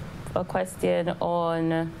have a question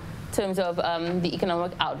on terms of the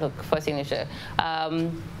economic outlook for Saint Lucia.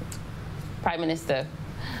 Prime Minister,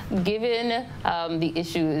 given the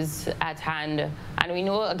issues at hand, and we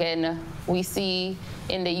know, again, we see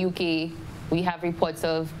in the UK, we have reports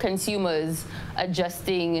of consumers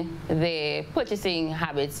adjusting their purchasing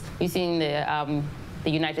habits. We've seen the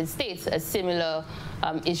United States, a similar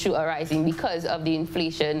issue arising because of the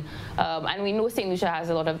inflation. And we know Saint Lucia has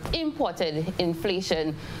a lot of imported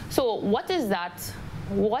inflation. So what is that?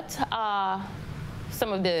 What are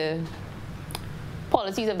some of the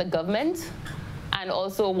policies of the government? And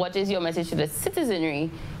also, what is your message to the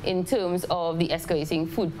citizenry in terms of the escalating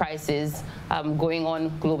food prices going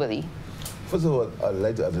on globally? First of all, I'd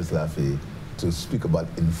like to ask Ms. Laffey to speak about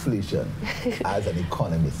inflation as an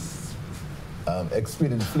economist.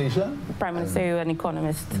 Explain inflation. Prime Minister, you're an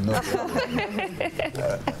economist. No.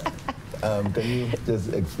 Can you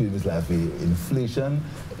just explain, Ms. Laffey, inflation,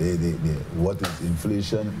 what is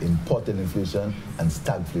inflation, imported inflation, and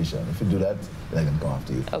stagflation? If you do that, then I can come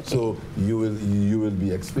after you. Okay. So you will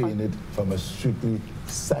be explaining it from a strictly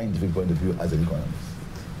scientific point of view as an economist.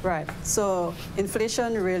 Right. So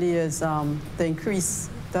inflation really is the increase.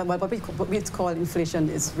 What we call inflation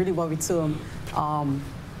is really what we term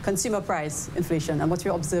consumer price inflation, and what we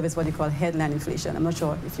observe is what you call headline inflation. I'm not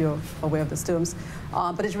sure if you're aware of those terms,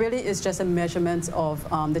 but it really is just a measurement of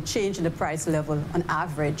the change in the price level on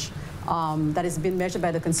average that is being measured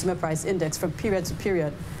by the consumer price index from period to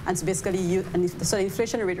period. And so basically, so the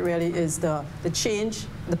inflation rate really is the change,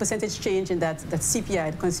 the percentage change in that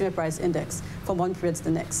CPI, the consumer price index, from one period to the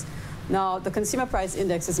next. Now, the consumer price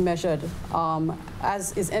index is measured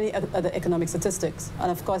as is any other economic statistics.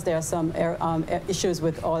 And of course, there are some issues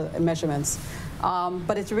with all measurements.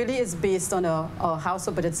 But it really is based on a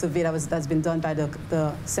household budget survey that's been done by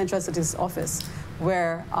the Central Statistics Office,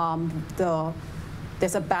 where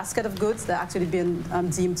there's a basket of goods that actually been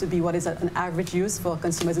deemed to be what is an average use for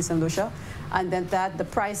consumers in Saint Lucia. And then the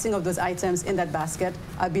pricing of those items in that basket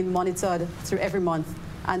are being monitored through every month.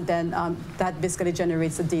 And then that basically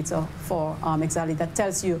generates the data for exactly, that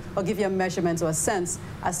tells you or give you a measurement or a sense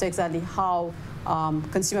as to exactly how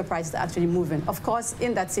consumer prices are actually moving. Of course,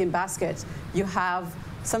 in that same basket, you have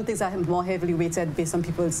some things that are more heavily weighted based on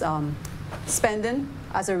people's spending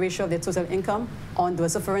as a ratio of their total income on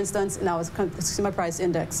those. So for instance, in our consumer price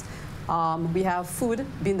index, we have food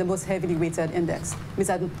being the most heavily weighted index. It means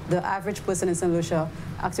that the average person in Saint Lucia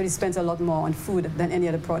actually spends a lot more on food than any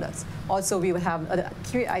other products. Also, we would have other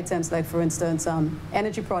key items like, for instance,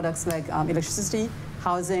 energy products like electricity,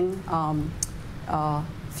 housing,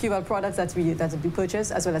 fuel products that we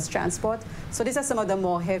purchase, as well as transport. So these are some of the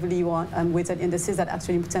more heavily weighted indices that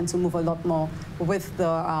actually tend to move a lot more with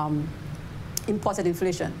the imported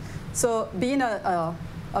inflation. So being a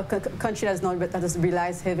country that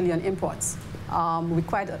relies heavily on imports, we're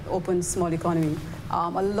quite an open, small economy.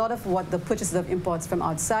 A lot of what the purchases of imports from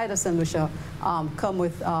outside of Saint Lucia come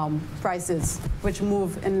with prices which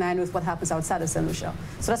move in line with what happens outside of Saint Lucia.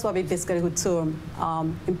 So that's why we basically would term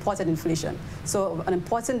imported inflation. So on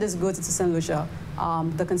importing these goods into Saint Lucia,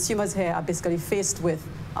 the consumers here are basically faced with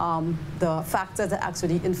the factors that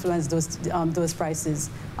actually influence those prices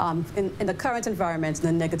in the current environment in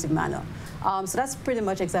a negative manner. So that's pretty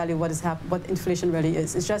much exactly what what inflation really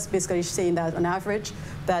is. It's just basically saying that on average,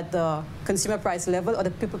 that the consumer price level or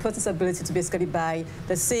the person's ability to basically buy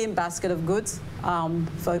the same basket of goods from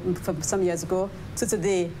some years ago to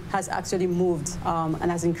today has actually moved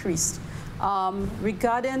and has increased.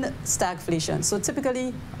 Regarding stagflation, so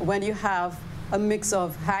typically when you have a mix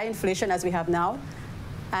of high inflation as we have now,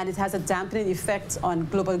 and it has a dampening effect on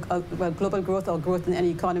global growth or growth in any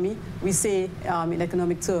economy, we say in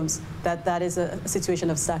economic terms that is a situation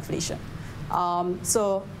of stagflation.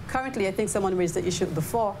 So currently, I think someone raised the issue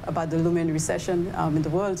before about the looming recession in the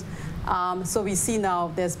world. So we see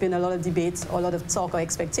now there's been a lot of debate, or a lot of talk or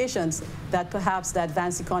expectations that perhaps the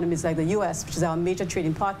advanced economies like the US, which is our major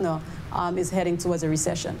trading partner, is heading towards a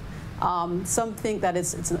recession. Some think that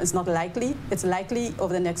it's not likely. It's likely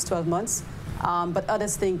over the next 12 months. But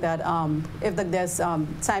others think that if there's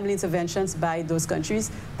timely interventions by those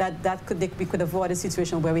countries, we could avoid a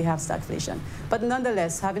situation where we have stagflation. But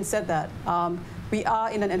nonetheless, having said that, we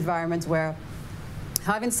are in an environment where,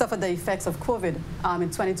 having suffered the effects of COVID in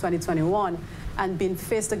 2020-21, and being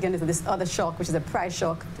faced again with this other shock, which is a price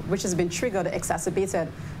shock, which has been triggered or exacerbated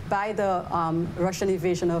by the Russian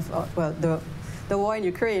invasion of, the war in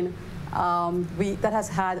Ukraine, that has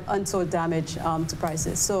had untold damage to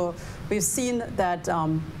prices. So we've seen that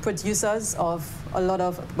producers of a lot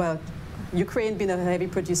of, Ukraine being a heavy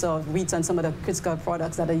producer of wheat and some of the critical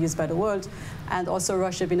products that are used by the world, and also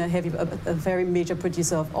Russia being a very major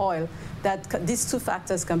producer of oil, that these two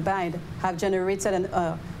factors combined have generated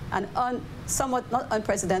somewhat not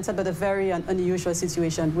unprecedented, but a very unusual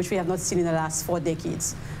situation, which we have not seen in the last 4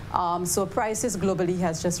 decades. So prices globally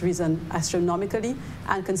has just risen astronomically,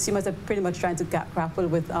 and consumers are pretty much trying to grapple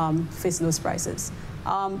with facing those prices.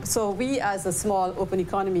 So we, as a small open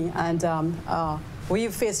economy, and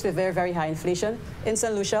we're faced with very, very high inflation. In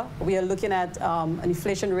Saint Lucia, we are looking at an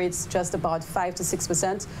inflation rates just about 5 to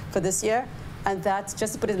 6% for this year. And that,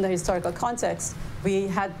 just to put it in the historical context, we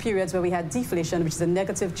had periods where we had deflation, which is a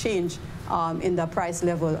negative change in the price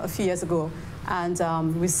level a few years ago.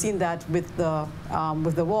 And we've seen that with the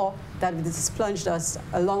war, that this has plunged us,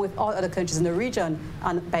 along with all other countries in the region,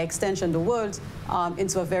 and by extension the world,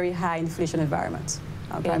 into a very high inflation environment.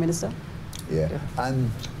 Prime Minister? Yeah, and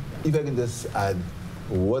if I can just add,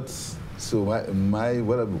 what I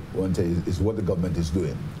want to say is what the government is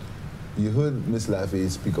doing. You heard Ms. Laffey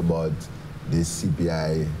speak about the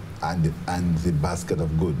CPI and the basket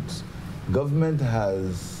of goods. Government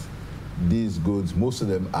has these goods, most of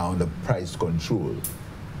them are under price control,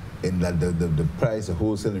 in that the price, the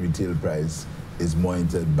wholesale and retail price, is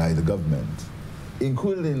monitored by the government.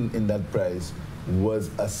 Included in that price was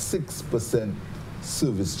a 6%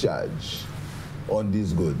 service charge on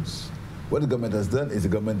these goods. What the government has done is the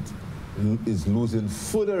government is losing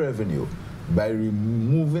further revenue by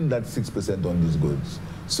removing that 6% on these goods.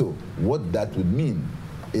 So what that would mean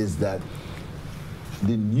is that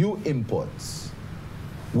the new imports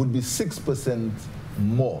would be 6%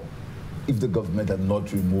 more if the government had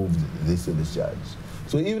not removed this service charge.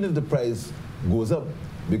 So even if the price goes up,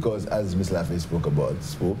 because, as Ms. Laffey spoke,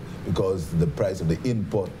 because the price of the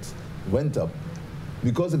import went up,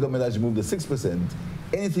 because the government has removed the 6%,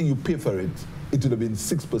 anything you pay for it, it would have been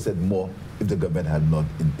 6% more if the government had not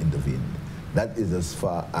intervened. That is as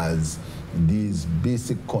far as these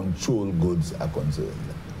basic control goods are concerned.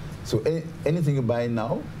 So anything you buy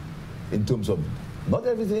now, in terms of, not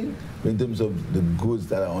everything, but in terms of the goods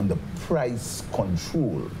that are under price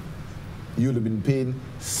control, you would have been paying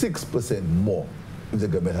 6% more if the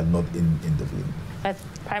government had not intervened.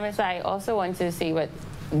 Prime Minister, I also want to say what,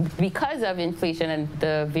 because of inflation and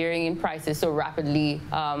the varying in prices so rapidly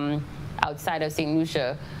outside of Saint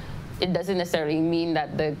Lucia, it doesn't necessarily mean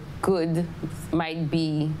that the good might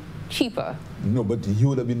be cheaper. No, but he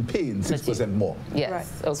would have been paying 6% more. Yes, right.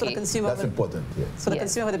 okay. So the consumer That's important, yes. So the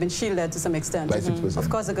consumer would have been shielded to some extent. By 6%. Of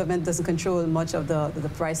course, the government doesn't control much of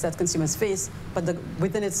the price that consumers face, but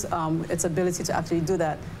within its ability to actually do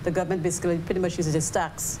that, the government basically pretty much uses its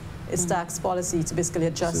tax policy to basically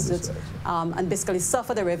adjust it and basically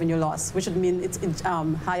suffer the revenue loss, which would mean it's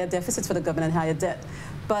higher deficits for the government and higher debt.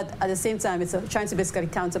 But at the same time, it's trying to basically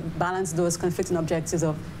counterbalance those conflicting objectives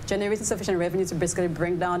of generating sufficient revenue to basically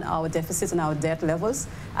bring down our deficits and our debt levels,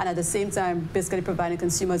 and at the same time, basically providing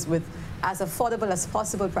consumers with as affordable as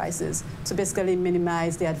possible prices to basically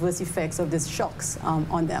minimize the adverse effects of these shocks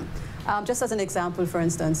on them. Just as an example, for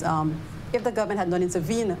instance, if the government had not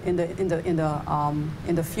intervened in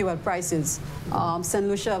the fuel prices, Saint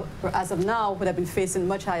Lucia, as of now, would have been facing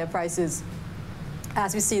much higher prices,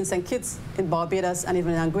 as we see in St. Kitts, in Barbados, and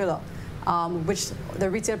even in Anguilla, which the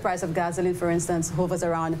retail price of gasoline, for instance, hovers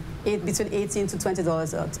around between $18 to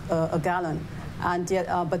 $20 a gallon, and yet,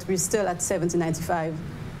 but we're still at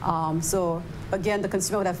 $17.95. So again, the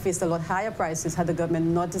consumer would have faced a lot higher prices had the government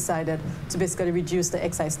not decided to basically reduce the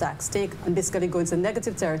excise tax take and basically go into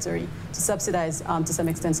negative territory to subsidize, to some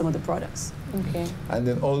extent, some of the products. Okay. And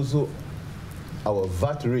then also our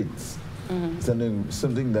VAT rates.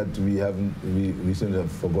 Something that we seem to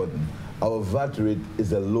have forgotten. Our VAT rate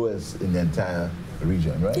is the lowest in the entire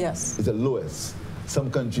region, right? Yes. It's the lowest. Some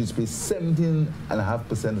countries pay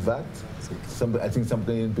 17.5% VAT. I think some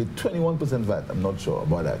countries pay 21% VAT. I'm not sure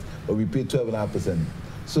about that. But we pay 12.5%.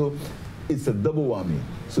 So it's a double whammy.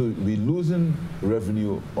 So we're losing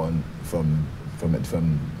revenue from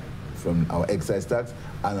our excise tax,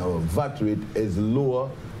 and our VAT rate is lower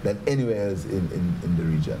than anywhere else in the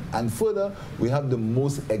region. And further, we have the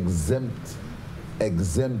most exempt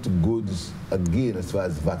goods, again, as far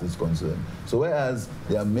as VAT is concerned. So whereas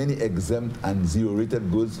there are many exempt and zero-rated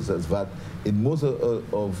goods, such as VAT, in most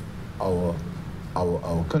of our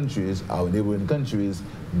countries, our neighboring countries,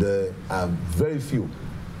 there are very few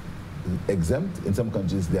exempt. In some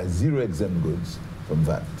countries, there are zero exempt goods from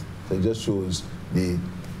VAT. So it just shows the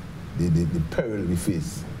peril we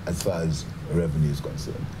face as far as revenue is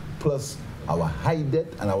concerned. Plus our high debt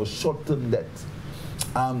and our short-term debt.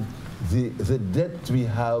 The debt we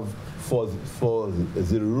have for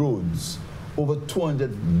the roads, over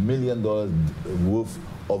 $200 million worth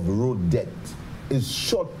of road debt, is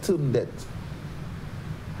short-term debt.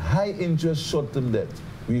 High interest short-term debt.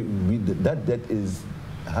 That debt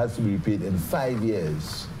has to be repaid in 5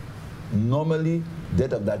 years. Normally,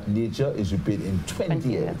 debt of that nature is repaid in 20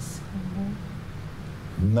 years.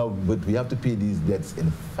 Now, but we have to pay these debts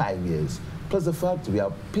in 5 years. Plus the fact we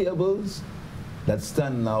have payables that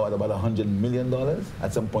stand now at about $100 million.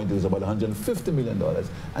 At some point, it was about $150 million.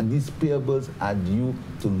 And these payables are due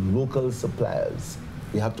to local suppliers.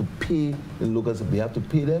 We have to pay the locals. We have to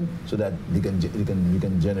pay them so that we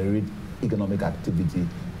can generate economic activity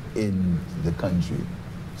in the country.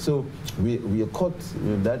 So we are caught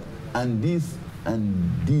with that, and these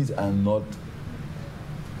are not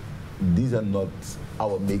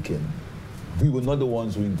our making. We were not the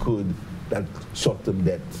ones who incurred that short-term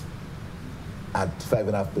debt at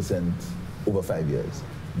 5.5% over 5 years.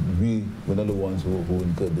 We were not the ones who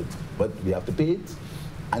incurred it, but we have to pay it,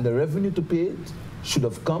 and the revenue to pay it should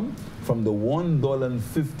have come from the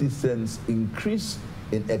 $1.50 increase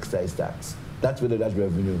in excise tax. That's where that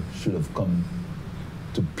revenue should have come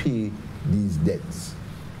to pay these debts.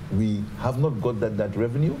 We have not got that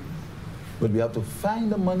revenue, but we have to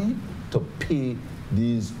find the money to pay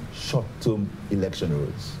these short-term election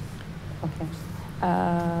roles. Okay.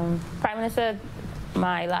 Prime Minister,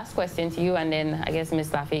 my last question to you, and then I guess Ms.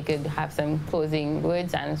 Laffey could have some closing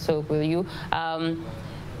words, and so will you.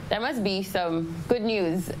 There must be some good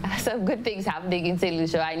news, some good things happening in Saint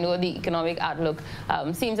Lucia. I know the economic outlook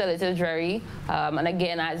seems a little dreary, and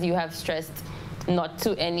again, as you have stressed, not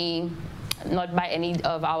to any not by any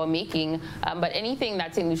of our making, but anything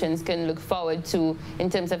that St. Lucians can look forward to in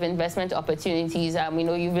terms of investment opportunities. We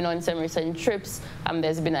know you've been on some recent trips.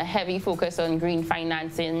 There's been a heavy focus on green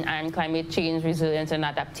financing and climate change, resilience and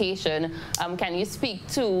adaptation. Can you speak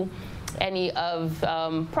to any of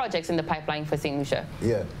projects in the pipeline for St. Lucia?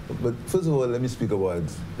 Yeah, but first of all, let me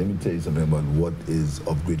tell you something about what is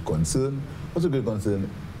of great concern. What's of great concern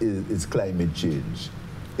is climate change.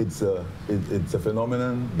 It's a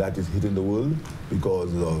phenomenon that is hitting the world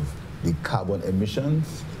because of the carbon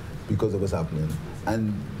emissions, because of what's happening.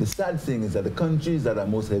 And the sad thing is that the countries that are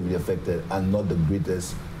most heavily affected are not the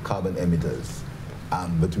greatest carbon emitters,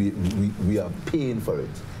 but we are paying for it.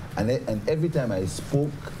 And every time I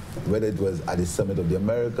spoke, whether it was at the Summit of the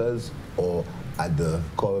Americas or at the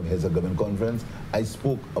Corps of Heads of Government Conference, I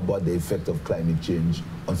spoke about the effect of climate change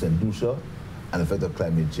on Saint Lucia and the effect of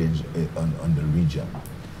climate change on the region.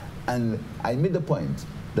 And I made the point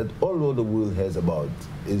that all the world hears about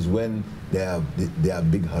is when there are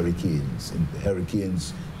big hurricanes,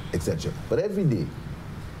 etc. But every day,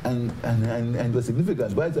 and it was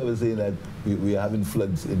significant. Why I was saying that we are having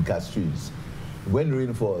floods in Castries. When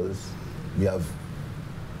rain falls, we have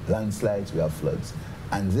landslides, we have floods.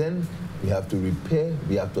 And then we have to repair,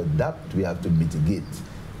 we have to adapt, we have to mitigate,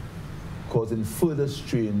 causing further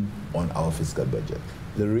strain on our fiscal budget.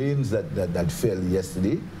 The rains that fell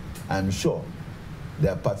yesterday, I'm sure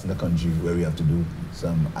there are parts in the country where we have to do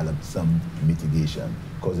some mitigation.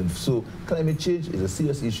 So climate change is a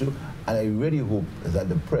serious issue, and I really hope that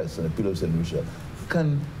the press and the people of Saint Lucia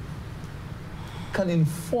can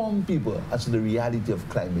inform people as to the reality of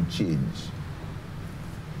climate change.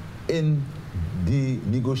 In the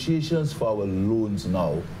negotiations for our loans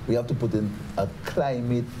now, we have to put in a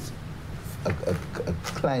climate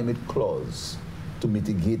clause to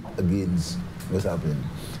mitigate against what's happening.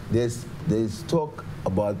 There's talk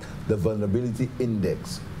about the vulnerability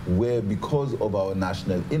index, where because of our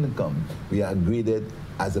national income, we are graded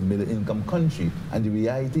as a middle income country. And the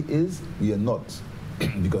reality is we are not,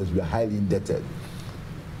 because we are highly indebted.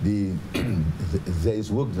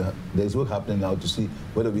 There's work happening now to see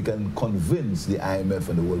whether we can convince the IMF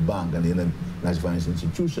and the World Bank and the international financial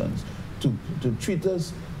institutions to treat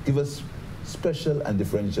us, give us special and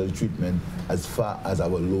differential treatment as far as our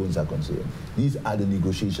loans are concerned. These are the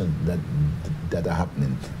negotiations that are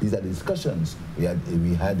happening. These are the discussions we had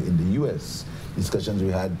in the US, discussions we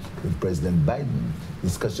had with President Biden,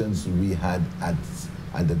 discussions we had at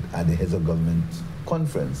the Heads of Government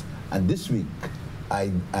Conference. And this week, I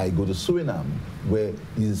go to Suriname, where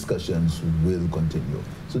these discussions will continue.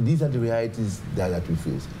 So these are the realities that we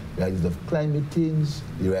face. Realities of climate change,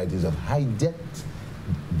 the realities of high debt,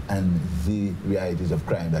 and the realities of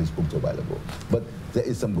crime that I spoke to a while ago. But there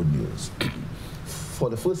is some good news. For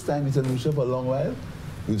the first time in Saint Lucia for a long while,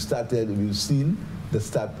 we've seen the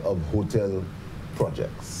start of hotel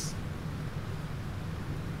projects.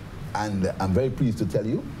 And I'm very pleased to tell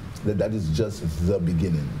you that that is just the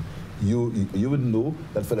beginning. You would know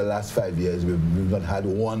that for the last 5 years, we've not had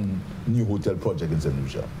one new hotel project in Saint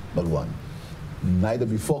Lucia, not one. Neither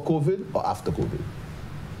before COVID or after COVID.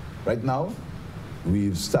 Right now,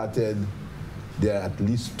 we've started, there are at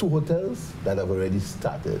least 2 hotels that have already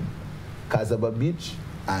started. Casaba Beach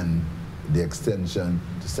and the extension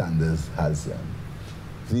to Sanders Halcyon.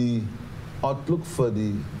 The outlook for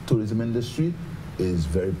the tourism industry is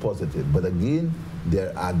very positive, but again,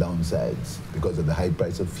 there are downsides because of the high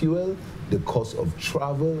price of fuel, the cost of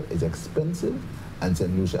travel is expensive, and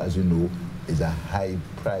Saint Lucia, as you know, is a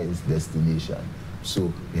high-priced destination.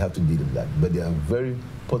 So we have to deal with that. But there are very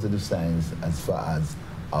positive signs as far as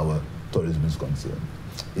our tourism is concerned.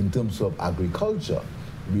 In terms of agriculture,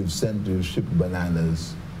 we've shipped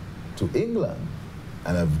bananas to England,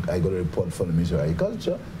 and I got a report from the Minister of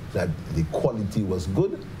Agriculture that the quality was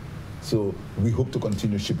good. So we hope to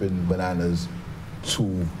continue shipping bananas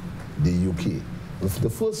to the UK. It's the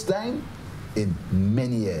first time in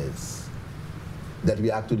many years that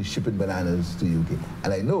we are actually shipping bananas to the UK.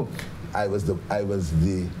 And I know I was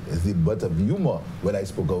the butt of humor when I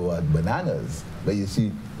spoke about bananas. But you see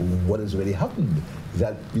what has really happened,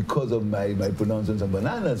 that because of my pronouncements on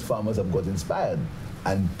bananas, farmers have got inspired.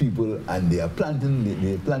 And they are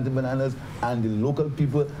planting bananas, and the local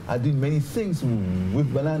people are doing many things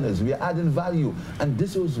with bananas. We are adding value, and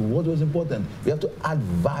this was what was important. We have to add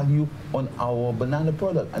value on our banana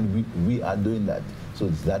product, and we are doing that. So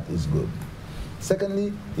that is good.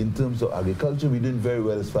 Secondly, in terms of agriculture, we're doing very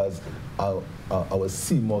well as far as our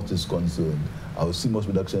sea moss is concerned. Our sea moss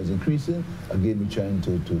production is increasing. Again, we're trying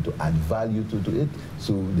to add value to it.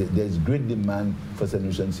 So there's great demand for Saint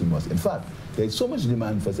Lucian sea moss. In fact, there's so much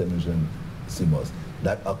demand for Saint Lucian sea moss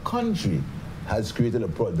that a country has created a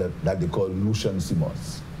product that they call Lucian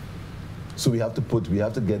CMOS. So we have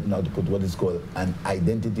to get now to put what is called an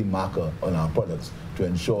identity marker on our products to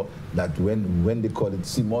ensure that when they call it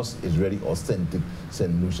CMOS, it's really authentic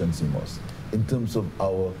Saint Lucian CMOS. In terms of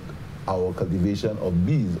our cultivation of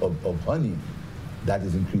bees, of honey, that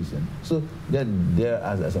is increasing. So there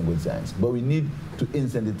are some good signs. But we need to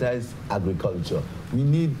incentivize agriculture. We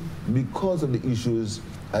need, because of the issues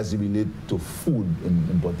as it relates to food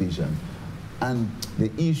importation, and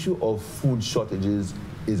the issue of food shortages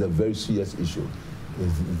is a very serious issue.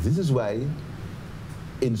 This is why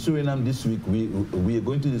in Suriname this week we are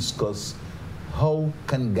going to discuss how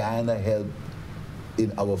can Guyana help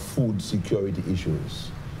in our food security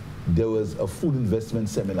issues. There was a food investment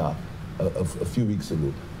seminar a few weeks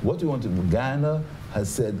ago. What we want to do, Guyana has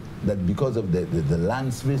said that because of the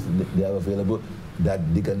land space they have available,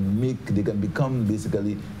 that they can become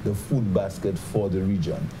basically the food basket for the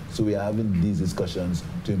region. So we are having these discussions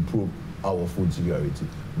to improve our food security.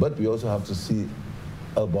 But we also have to see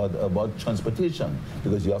about transportation,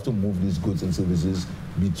 because you have to move these goods and services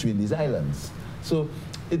between these islands. So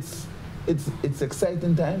it's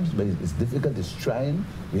exciting times, but it's difficult, it's trying.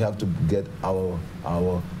 We have to get our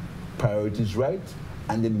priorities right,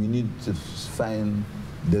 and then we need to find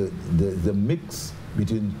the mix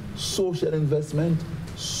between social investment,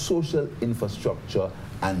 social infrastructure,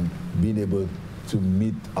 and being able to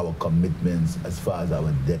meet our commitments as far as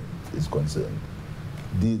our debt is concerned.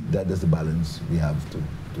 That is the balance we have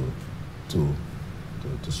to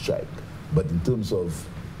strike. But in terms of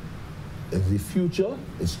the future,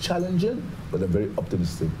 it's challenging, but I'm very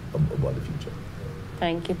optimistic about the future.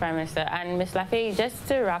 Thank you, Prime Minister. And Ms. Lafay, just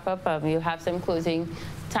to wrap up, you have some closing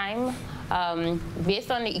time. Based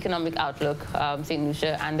on the economic outlook, St.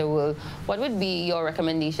 Lucia and the world, what would be your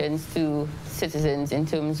recommendations to citizens in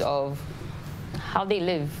terms of how they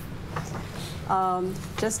live?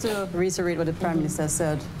 Just to reiterate what the Prime Minister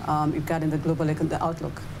said regarding the global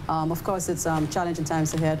outlook. Of course, it's challenging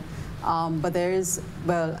times ahead, but there is,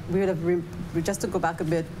 well, just to go back a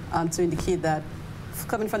bit to indicate that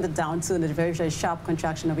coming from the downturn, the very, very sharp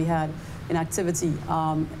contraction that we had in activity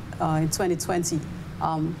in 2020,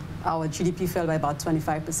 our GDP fell by about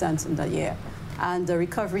 25% in that year, and the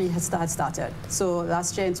recovery has started. So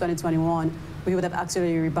last year in 2021, we would have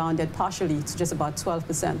actually rebounded partially to just about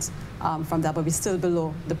 12% from that, but we're still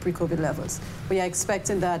below the pre-COVID levels. We are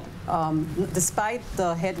expecting that, despite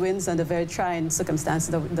the headwinds and the very trying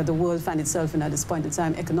circumstances that the world finds itself in at this point in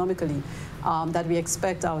time economically, that we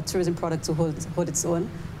expect our tourism product to hold its own.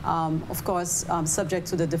 Of course, subject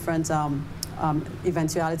to the different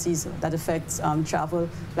eventualities that affect travel,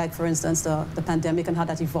 like for instance the pandemic and how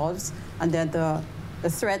that evolves, and then the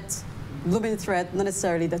looming threat, not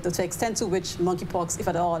necessarily the extent to which monkeypox, if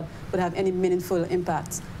at all, would have any meaningful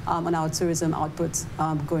impact on our tourism output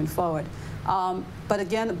going forward. But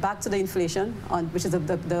again, back to the inflation, which is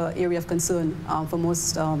the area of concern for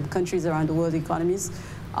most countries around the world economies.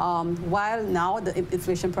 While now the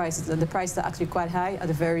inflation prices, the prices are actually quite high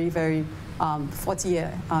at a very, very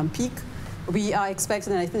 40-year peak, we are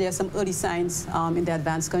expecting, and I think there are some early signs in the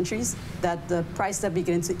advanced countries, that the prices are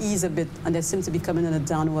beginning to ease a bit, and they seem to be coming in a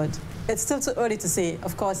downward. It's still too early to say.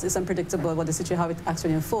 Of course, it's unpredictable what the situation, how it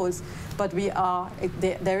actually unfolds, but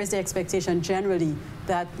there is the expectation generally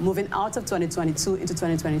that moving out of 2022 into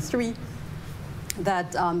 2023,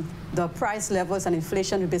 that the price levels and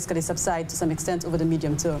inflation will basically subside to some extent over the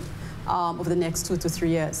medium term, over the next 2 to 3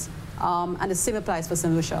 years. And the same applies for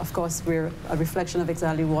Saint Lucia. Of course, we're a reflection of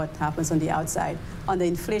exactly what happens on the outside, on the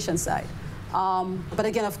inflation side. But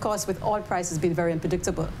again, of course, with oil prices being very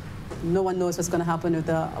unpredictable, no one knows what's going to happen with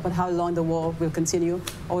about how long the war will continue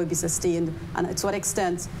or will be sustained, and to what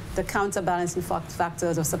extent the counterbalancing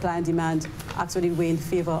factors of supply and demand actually weigh in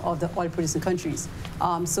favor of the oil-producing countries.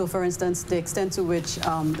 So, for instance, the extent to which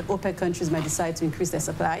the OPEC countries might decide to increase their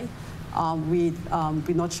supply, we're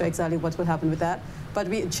not sure exactly what will happen with that. But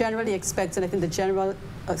we generally expect, and I think the general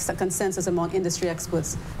consensus among industry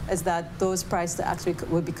experts is that those prices actually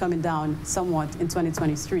will be coming down somewhat in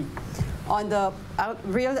 2023. On the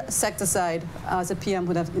real sector side, as the PM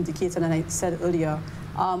would have indicated, and I said earlier,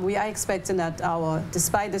 we are expecting that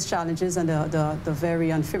despite these challenges and the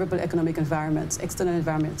very unfavorable economic environment, external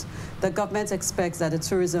environment, the government expects that the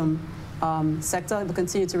tourism sector will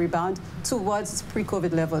continue to rebound towards its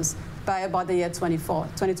pre-COVID levels by about the year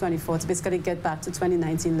 2024, to basically get back to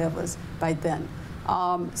 2019 levels by then.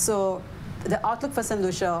 So the outlook for Saint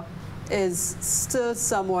Lucia is still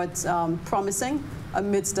somewhat promising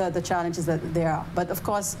amidst the challenges that there are. But of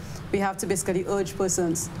course, we have to basically urge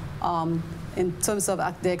persons in terms of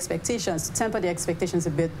the expectations, to temper the expectations a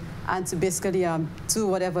bit, and to basically do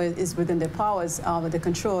whatever is within their powers, the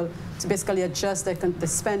control, to basically adjust the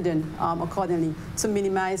spending accordingly to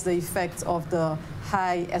minimize the effect of the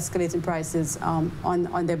high escalating prices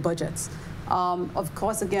on their budgets. Of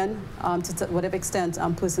course, again, to whatever extent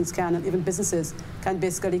persons can, and even businesses, can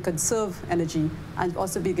basically conserve energy and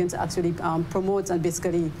also begin to actually promote and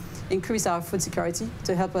basically increase our food security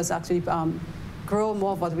to help us actually grow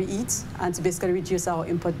more of what we eat and to basically reduce our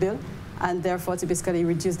input bill and therefore to basically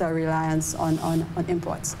reduce the reliance on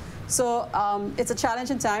imports. So it's a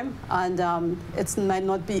challenging time, and it might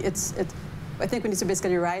not be, I think we need to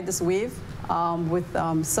basically ride this wave with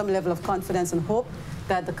some level of confidence and hope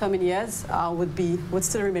that the coming years would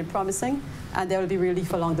still remain promising, and there will be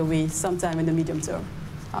relief along the way sometime in the medium term.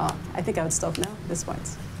 I think I would stop now at this point.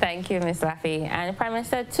 Thank you, Ms. Laffey. And Prime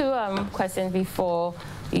Minister, two questions before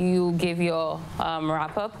you give your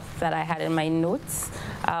wrap-up that I had in my notes.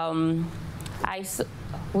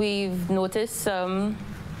 We've noticed some,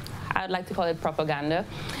 I would like to call it propaganda,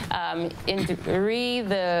 in the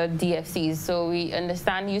DFCs. So we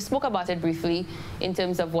understand, you spoke about it briefly in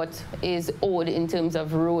terms of what is owed in terms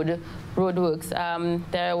of roadworks.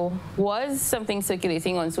 There was something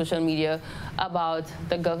circulating on social media about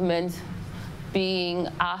the government being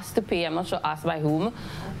asked to pay, I'm not sure asked by whom,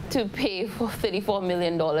 to pay for $34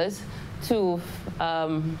 million to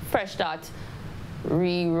Fresh Start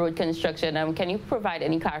road construction. Can you provide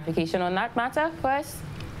any clarification on that matter for us?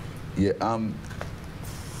 Yeah,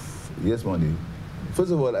 yes, Moni.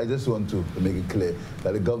 First of all, I just want to make it clear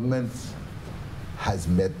that the government has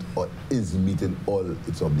met or is meeting all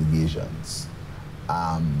its obligations.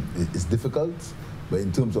 It's difficult, but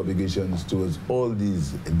in terms of obligations towards all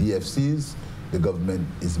these DFCs, the government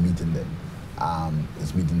is meeting them.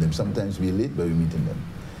 It's meeting them. Sometimes we're late, but we're meeting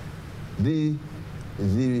them.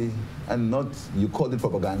 And not, you called it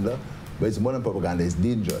propaganda, but it's more than propaganda, it's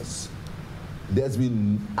dangerous. There's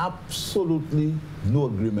been absolutely no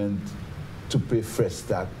agreement to pay Fresh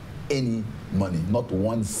Start any money, not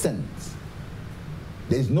 1 cent.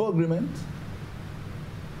 There's no agreement.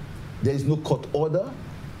 There's no court order.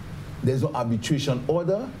 There's no arbitration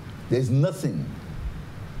order. There's nothing.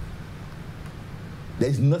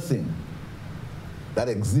 There's nothing that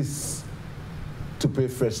exists to pay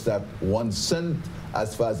Fresh Start 1 cent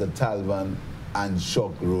as far as the Talvan and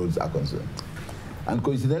Shock roads are concerned. And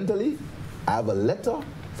coincidentally, I have a letter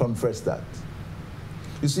from Fresh Start.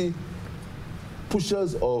 You see,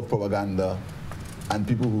 pushers of propaganda and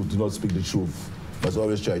people who do not speak the truth must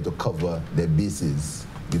always try to cover their bases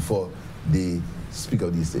before they speak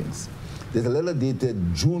of these things. There's a letter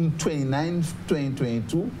dated June 29,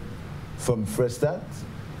 2022 from Fresh Start,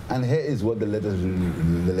 and here is what the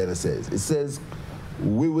letter says. It says,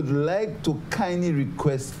 we would like to kindly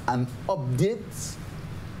request an update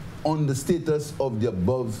on the status of the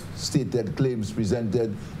above stated claims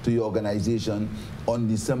presented to your organization on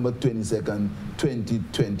December 22nd,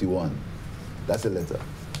 2021. That's a letter.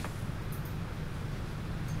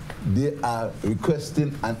 They are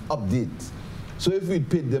requesting an update. So if we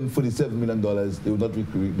paid them $47 million,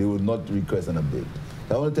 they would not request an update.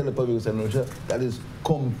 I want to tell the public of Saint Lucia that is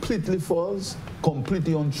completely false,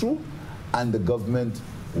 completely untrue, and the government,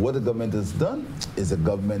 what the government has done is the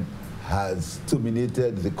government has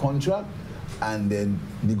terminated the contract and then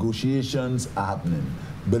negotiations are happening.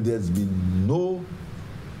 But there's been no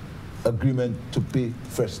agreement to pay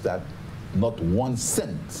Fresh Start, not 1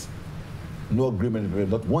 cent. No agreement,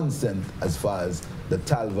 not 1 cent as far as the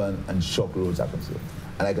Talvan and Shock roads are concerned.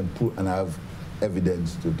 And I can prove, and I have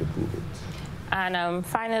evidence to prove it. And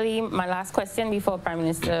finally, my last question before Prime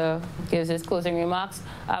Minister gives his closing remarks.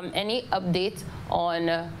 Any update on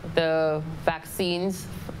the vaccines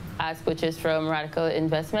as purchased from Radical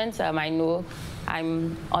Investments? I know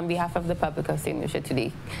I'm on behalf of the public of Saint Lucia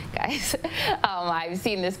today, guys. I've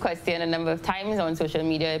seen this question a number of times on social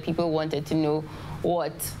media. People wanted to know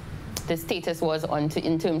what the status was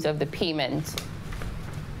in terms of the payment,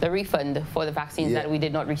 the refund for the vaccines that we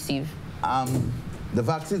did not receive. The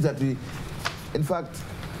vaccines that we, in fact,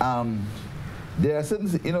 there are certain,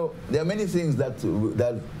 there are many things that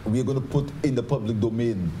we're going to put in the public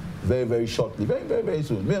domain very, very shortly, very, very, very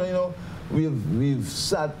soon. We've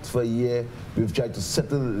sat for a year, we've tried to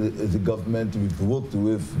settle the government, we've worked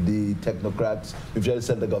with the technocrats, we've tried to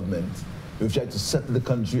settle the government, we've tried to settle the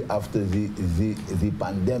country after the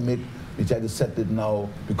pandemic, we tried to settle it now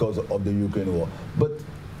because of the Ukraine war. But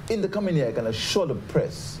in the coming year, I can assure the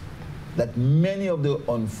press that many of the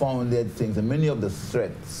unfounded things and many of the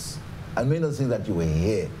threats and many of the things that you will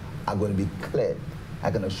hear are going to be cleared.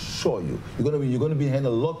 I can assure you. You're going to be hearing a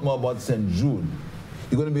lot more about St. Jude.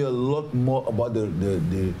 You're going to be a lot more about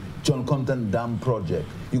the John Compton Dam project.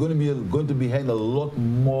 You're going to be hearing a lot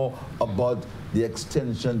more about the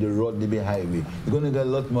extension, the Rodney Highway. You're going to get a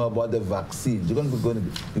lot more about the vaccines. You're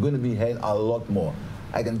going to be hearing a lot more.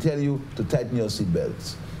 I can tell you to tighten your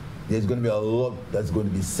seatbelts. There's going to be a lot that's going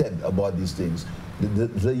to be said about these things.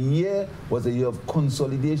 The year was a year of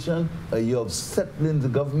consolidation, a year of settling the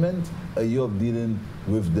government, a year of dealing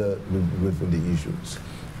with the issues.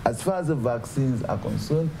 As far as the vaccines are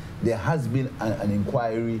concerned, there has been an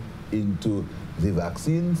inquiry into the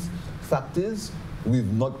vaccines. Fact is,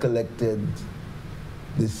 we've not collected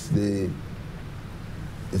the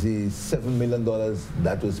 $7 million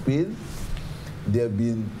that was paid. There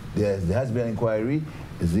has been an inquiry.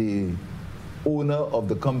 The owner of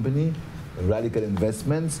the company, Radical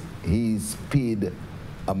Investments, he's paid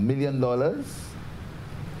 $1 million,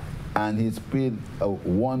 and he's paid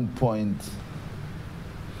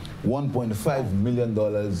 $1.5 million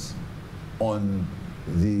on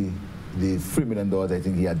the $3 million I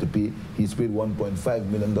think he had to pay. He's paid $1.5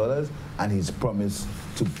 million, and he's promised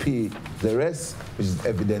to pay the rest, which is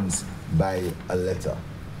evidenced by a letter.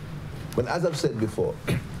 But as I've said before,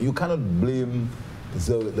 you cannot blame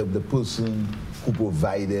the person who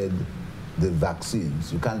provided the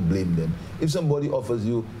vaccines. You can't blame them. If somebody offers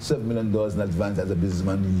you $7 million in advance as a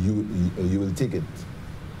businessman, you will take it.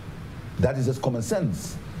 That is just common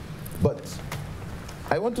sense. But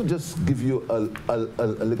I want to just give you a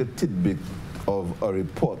little tidbit of a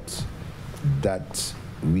report that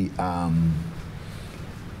we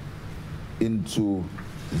into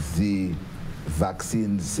the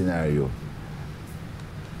vaccine scenario.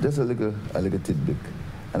 Just a little tidbit,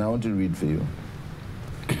 and I want to read for you.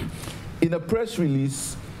 In a press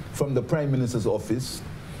release from the Prime Minister's office,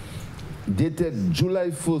 dated July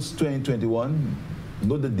 1st, 2021,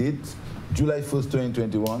 note the date, July 1st,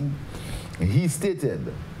 2021, he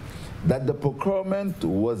stated that the procurement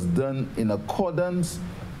was done in accordance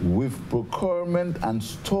with procurement and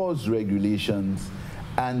stores regulations,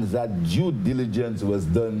 and that due diligence was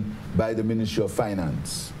done by the Ministry of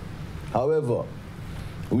Finance. However,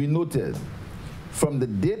 we noted from the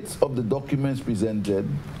dates of the documents presented,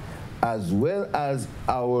 as well as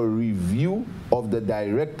our review of the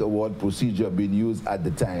direct award procedure being used at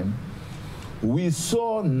the time, we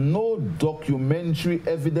saw no documentary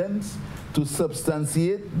evidence to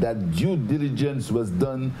substantiate that due diligence was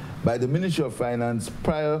done by the Ministry of Finance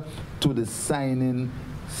prior to the signing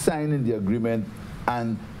the agreement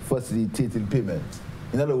and facilitating payment.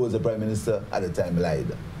 In other words, the Prime Minister at the time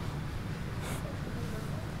lied.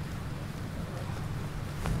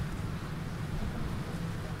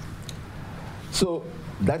 So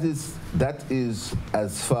that is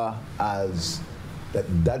as far as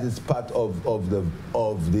that is part of the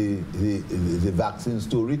vaccine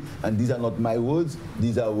story, and these are not my words.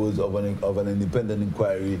 These are words of an independent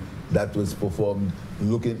inquiry that was performed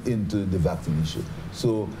looking into the vaccine issue.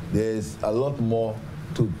 So there's a lot more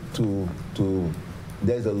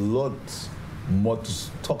there's a lot more to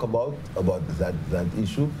talk about that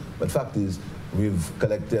issue. But fact is, we've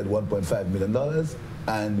collected $1.5 million,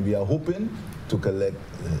 and we are hoping to collect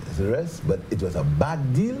the rest. But it was a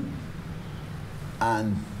bad deal,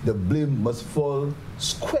 and the blame must fall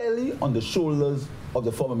squarely on the shoulders of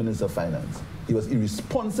the former Minister of Finance. He was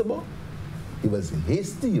irresponsible, he was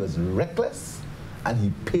hasty, he was reckless, and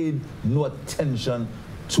he paid no attention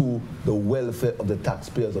to the welfare of the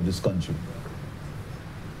taxpayers of this country.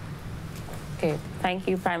 Okay, thank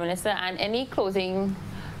you, Prime Minister. And any closing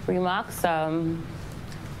remarks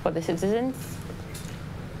for the citizens?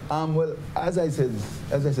 Well, as I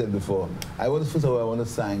said before, first of all, I want to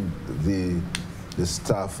thank the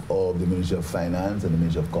staff of the Ministry of Finance and the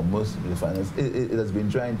Ministry of Commerce. It has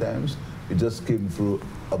been trying times. We just came through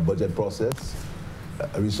a budget process.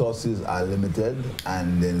 Resources are limited,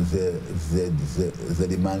 and then the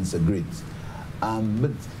demands are great.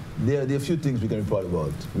 But there are a few things we can report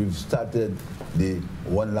about. We've started the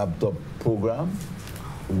One Laptop program.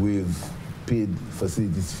 We've paid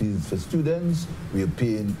facilities fees for students. We are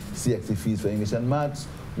paying CXC fees for English and Maths.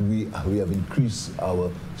 We have increased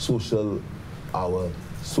our social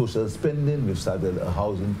spending. We've started a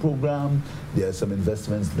housing program. There are some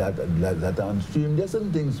investments that are on stream. There are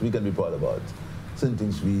some things we can be proud about. Some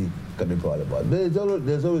things we can be proud about.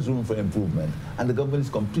 There's always room for improvement. And the government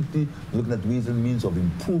is completely looking at ways and means of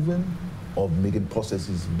improving, of making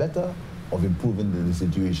processes better, of improving the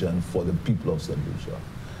situation for the people of Saint Lucia.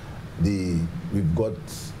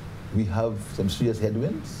 We have some serious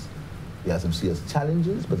headwinds. We have some serious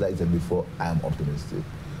challenges, but like I said before, I am optimistic.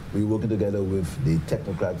 We're working together with the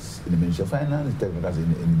technocrats in the Ministry of Finance, the technocrats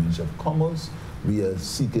in the Ministry of Commerce. We are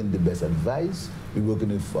seeking the best advice. We're working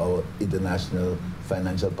with our international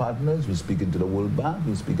financial partners. We're speaking to the World Bank.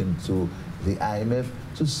 We're speaking to the IMF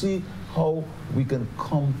to see how we can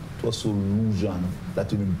come to a solution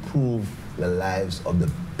that will improve the lives of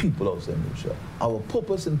the people of Saint Lucia. Our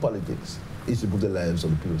purpose in politics is to improve the lives of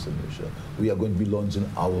the people of Saint Lucia. We are going to be launching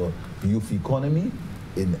our youth economy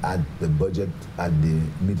at the budget at the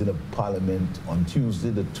meeting of Parliament on Tuesday,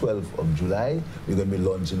 the 12th of July. We're going to be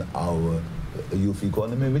launching our youth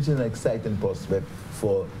economy, which is an exciting prospect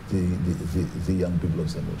for the young people of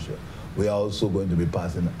Saint Lucia. We are also going to be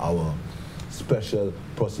passing our special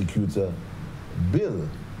prosecutor bill,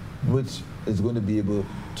 which is going to be able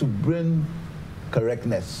to bring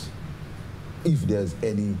correctness if there is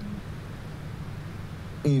any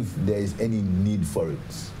need for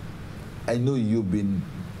it. I know you've been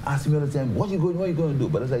asking me all the time, what are you going to do?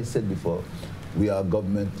 But as I said before, we are a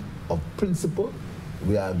government of principle,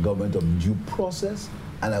 we are a government of due process,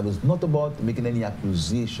 and I was not about making any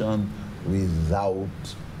accusation without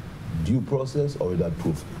due process or without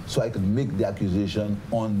proof. So I could make the accusation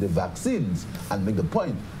on the vaccines and make the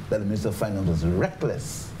point that the Minister of Finance was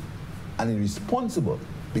reckless and irresponsible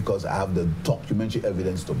because I have the documentary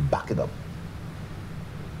evidence to back it up.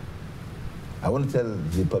 I want to tell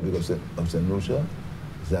the public of Saint Lucia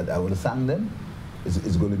that I want to thank them.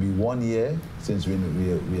 It's going to be 1 year since we're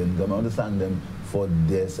in government. I want to thank them for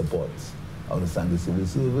their support. I want to thank the civil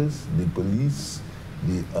service, the police,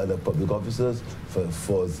 the other public officers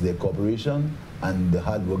for their cooperation and the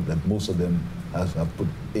hard work that most of them have put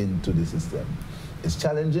into the system. It's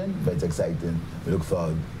challenging, but it's exciting. We look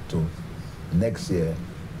forward to next year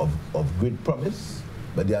of great promise,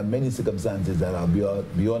 but there are many circumstances that are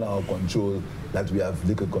beyond our control that we have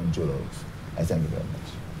little control of. I thank you very much.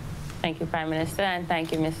 Thank you, Prime Minister, and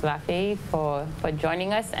thank you, Ms. Lafay, for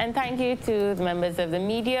joining us. And thank you to the members of the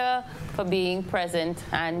media for being present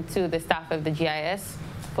and to the staff of the GIS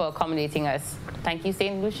for accommodating us. Thank you,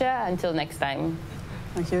 Saint Lucia. Until next time.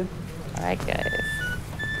 Thank you. All right, guys.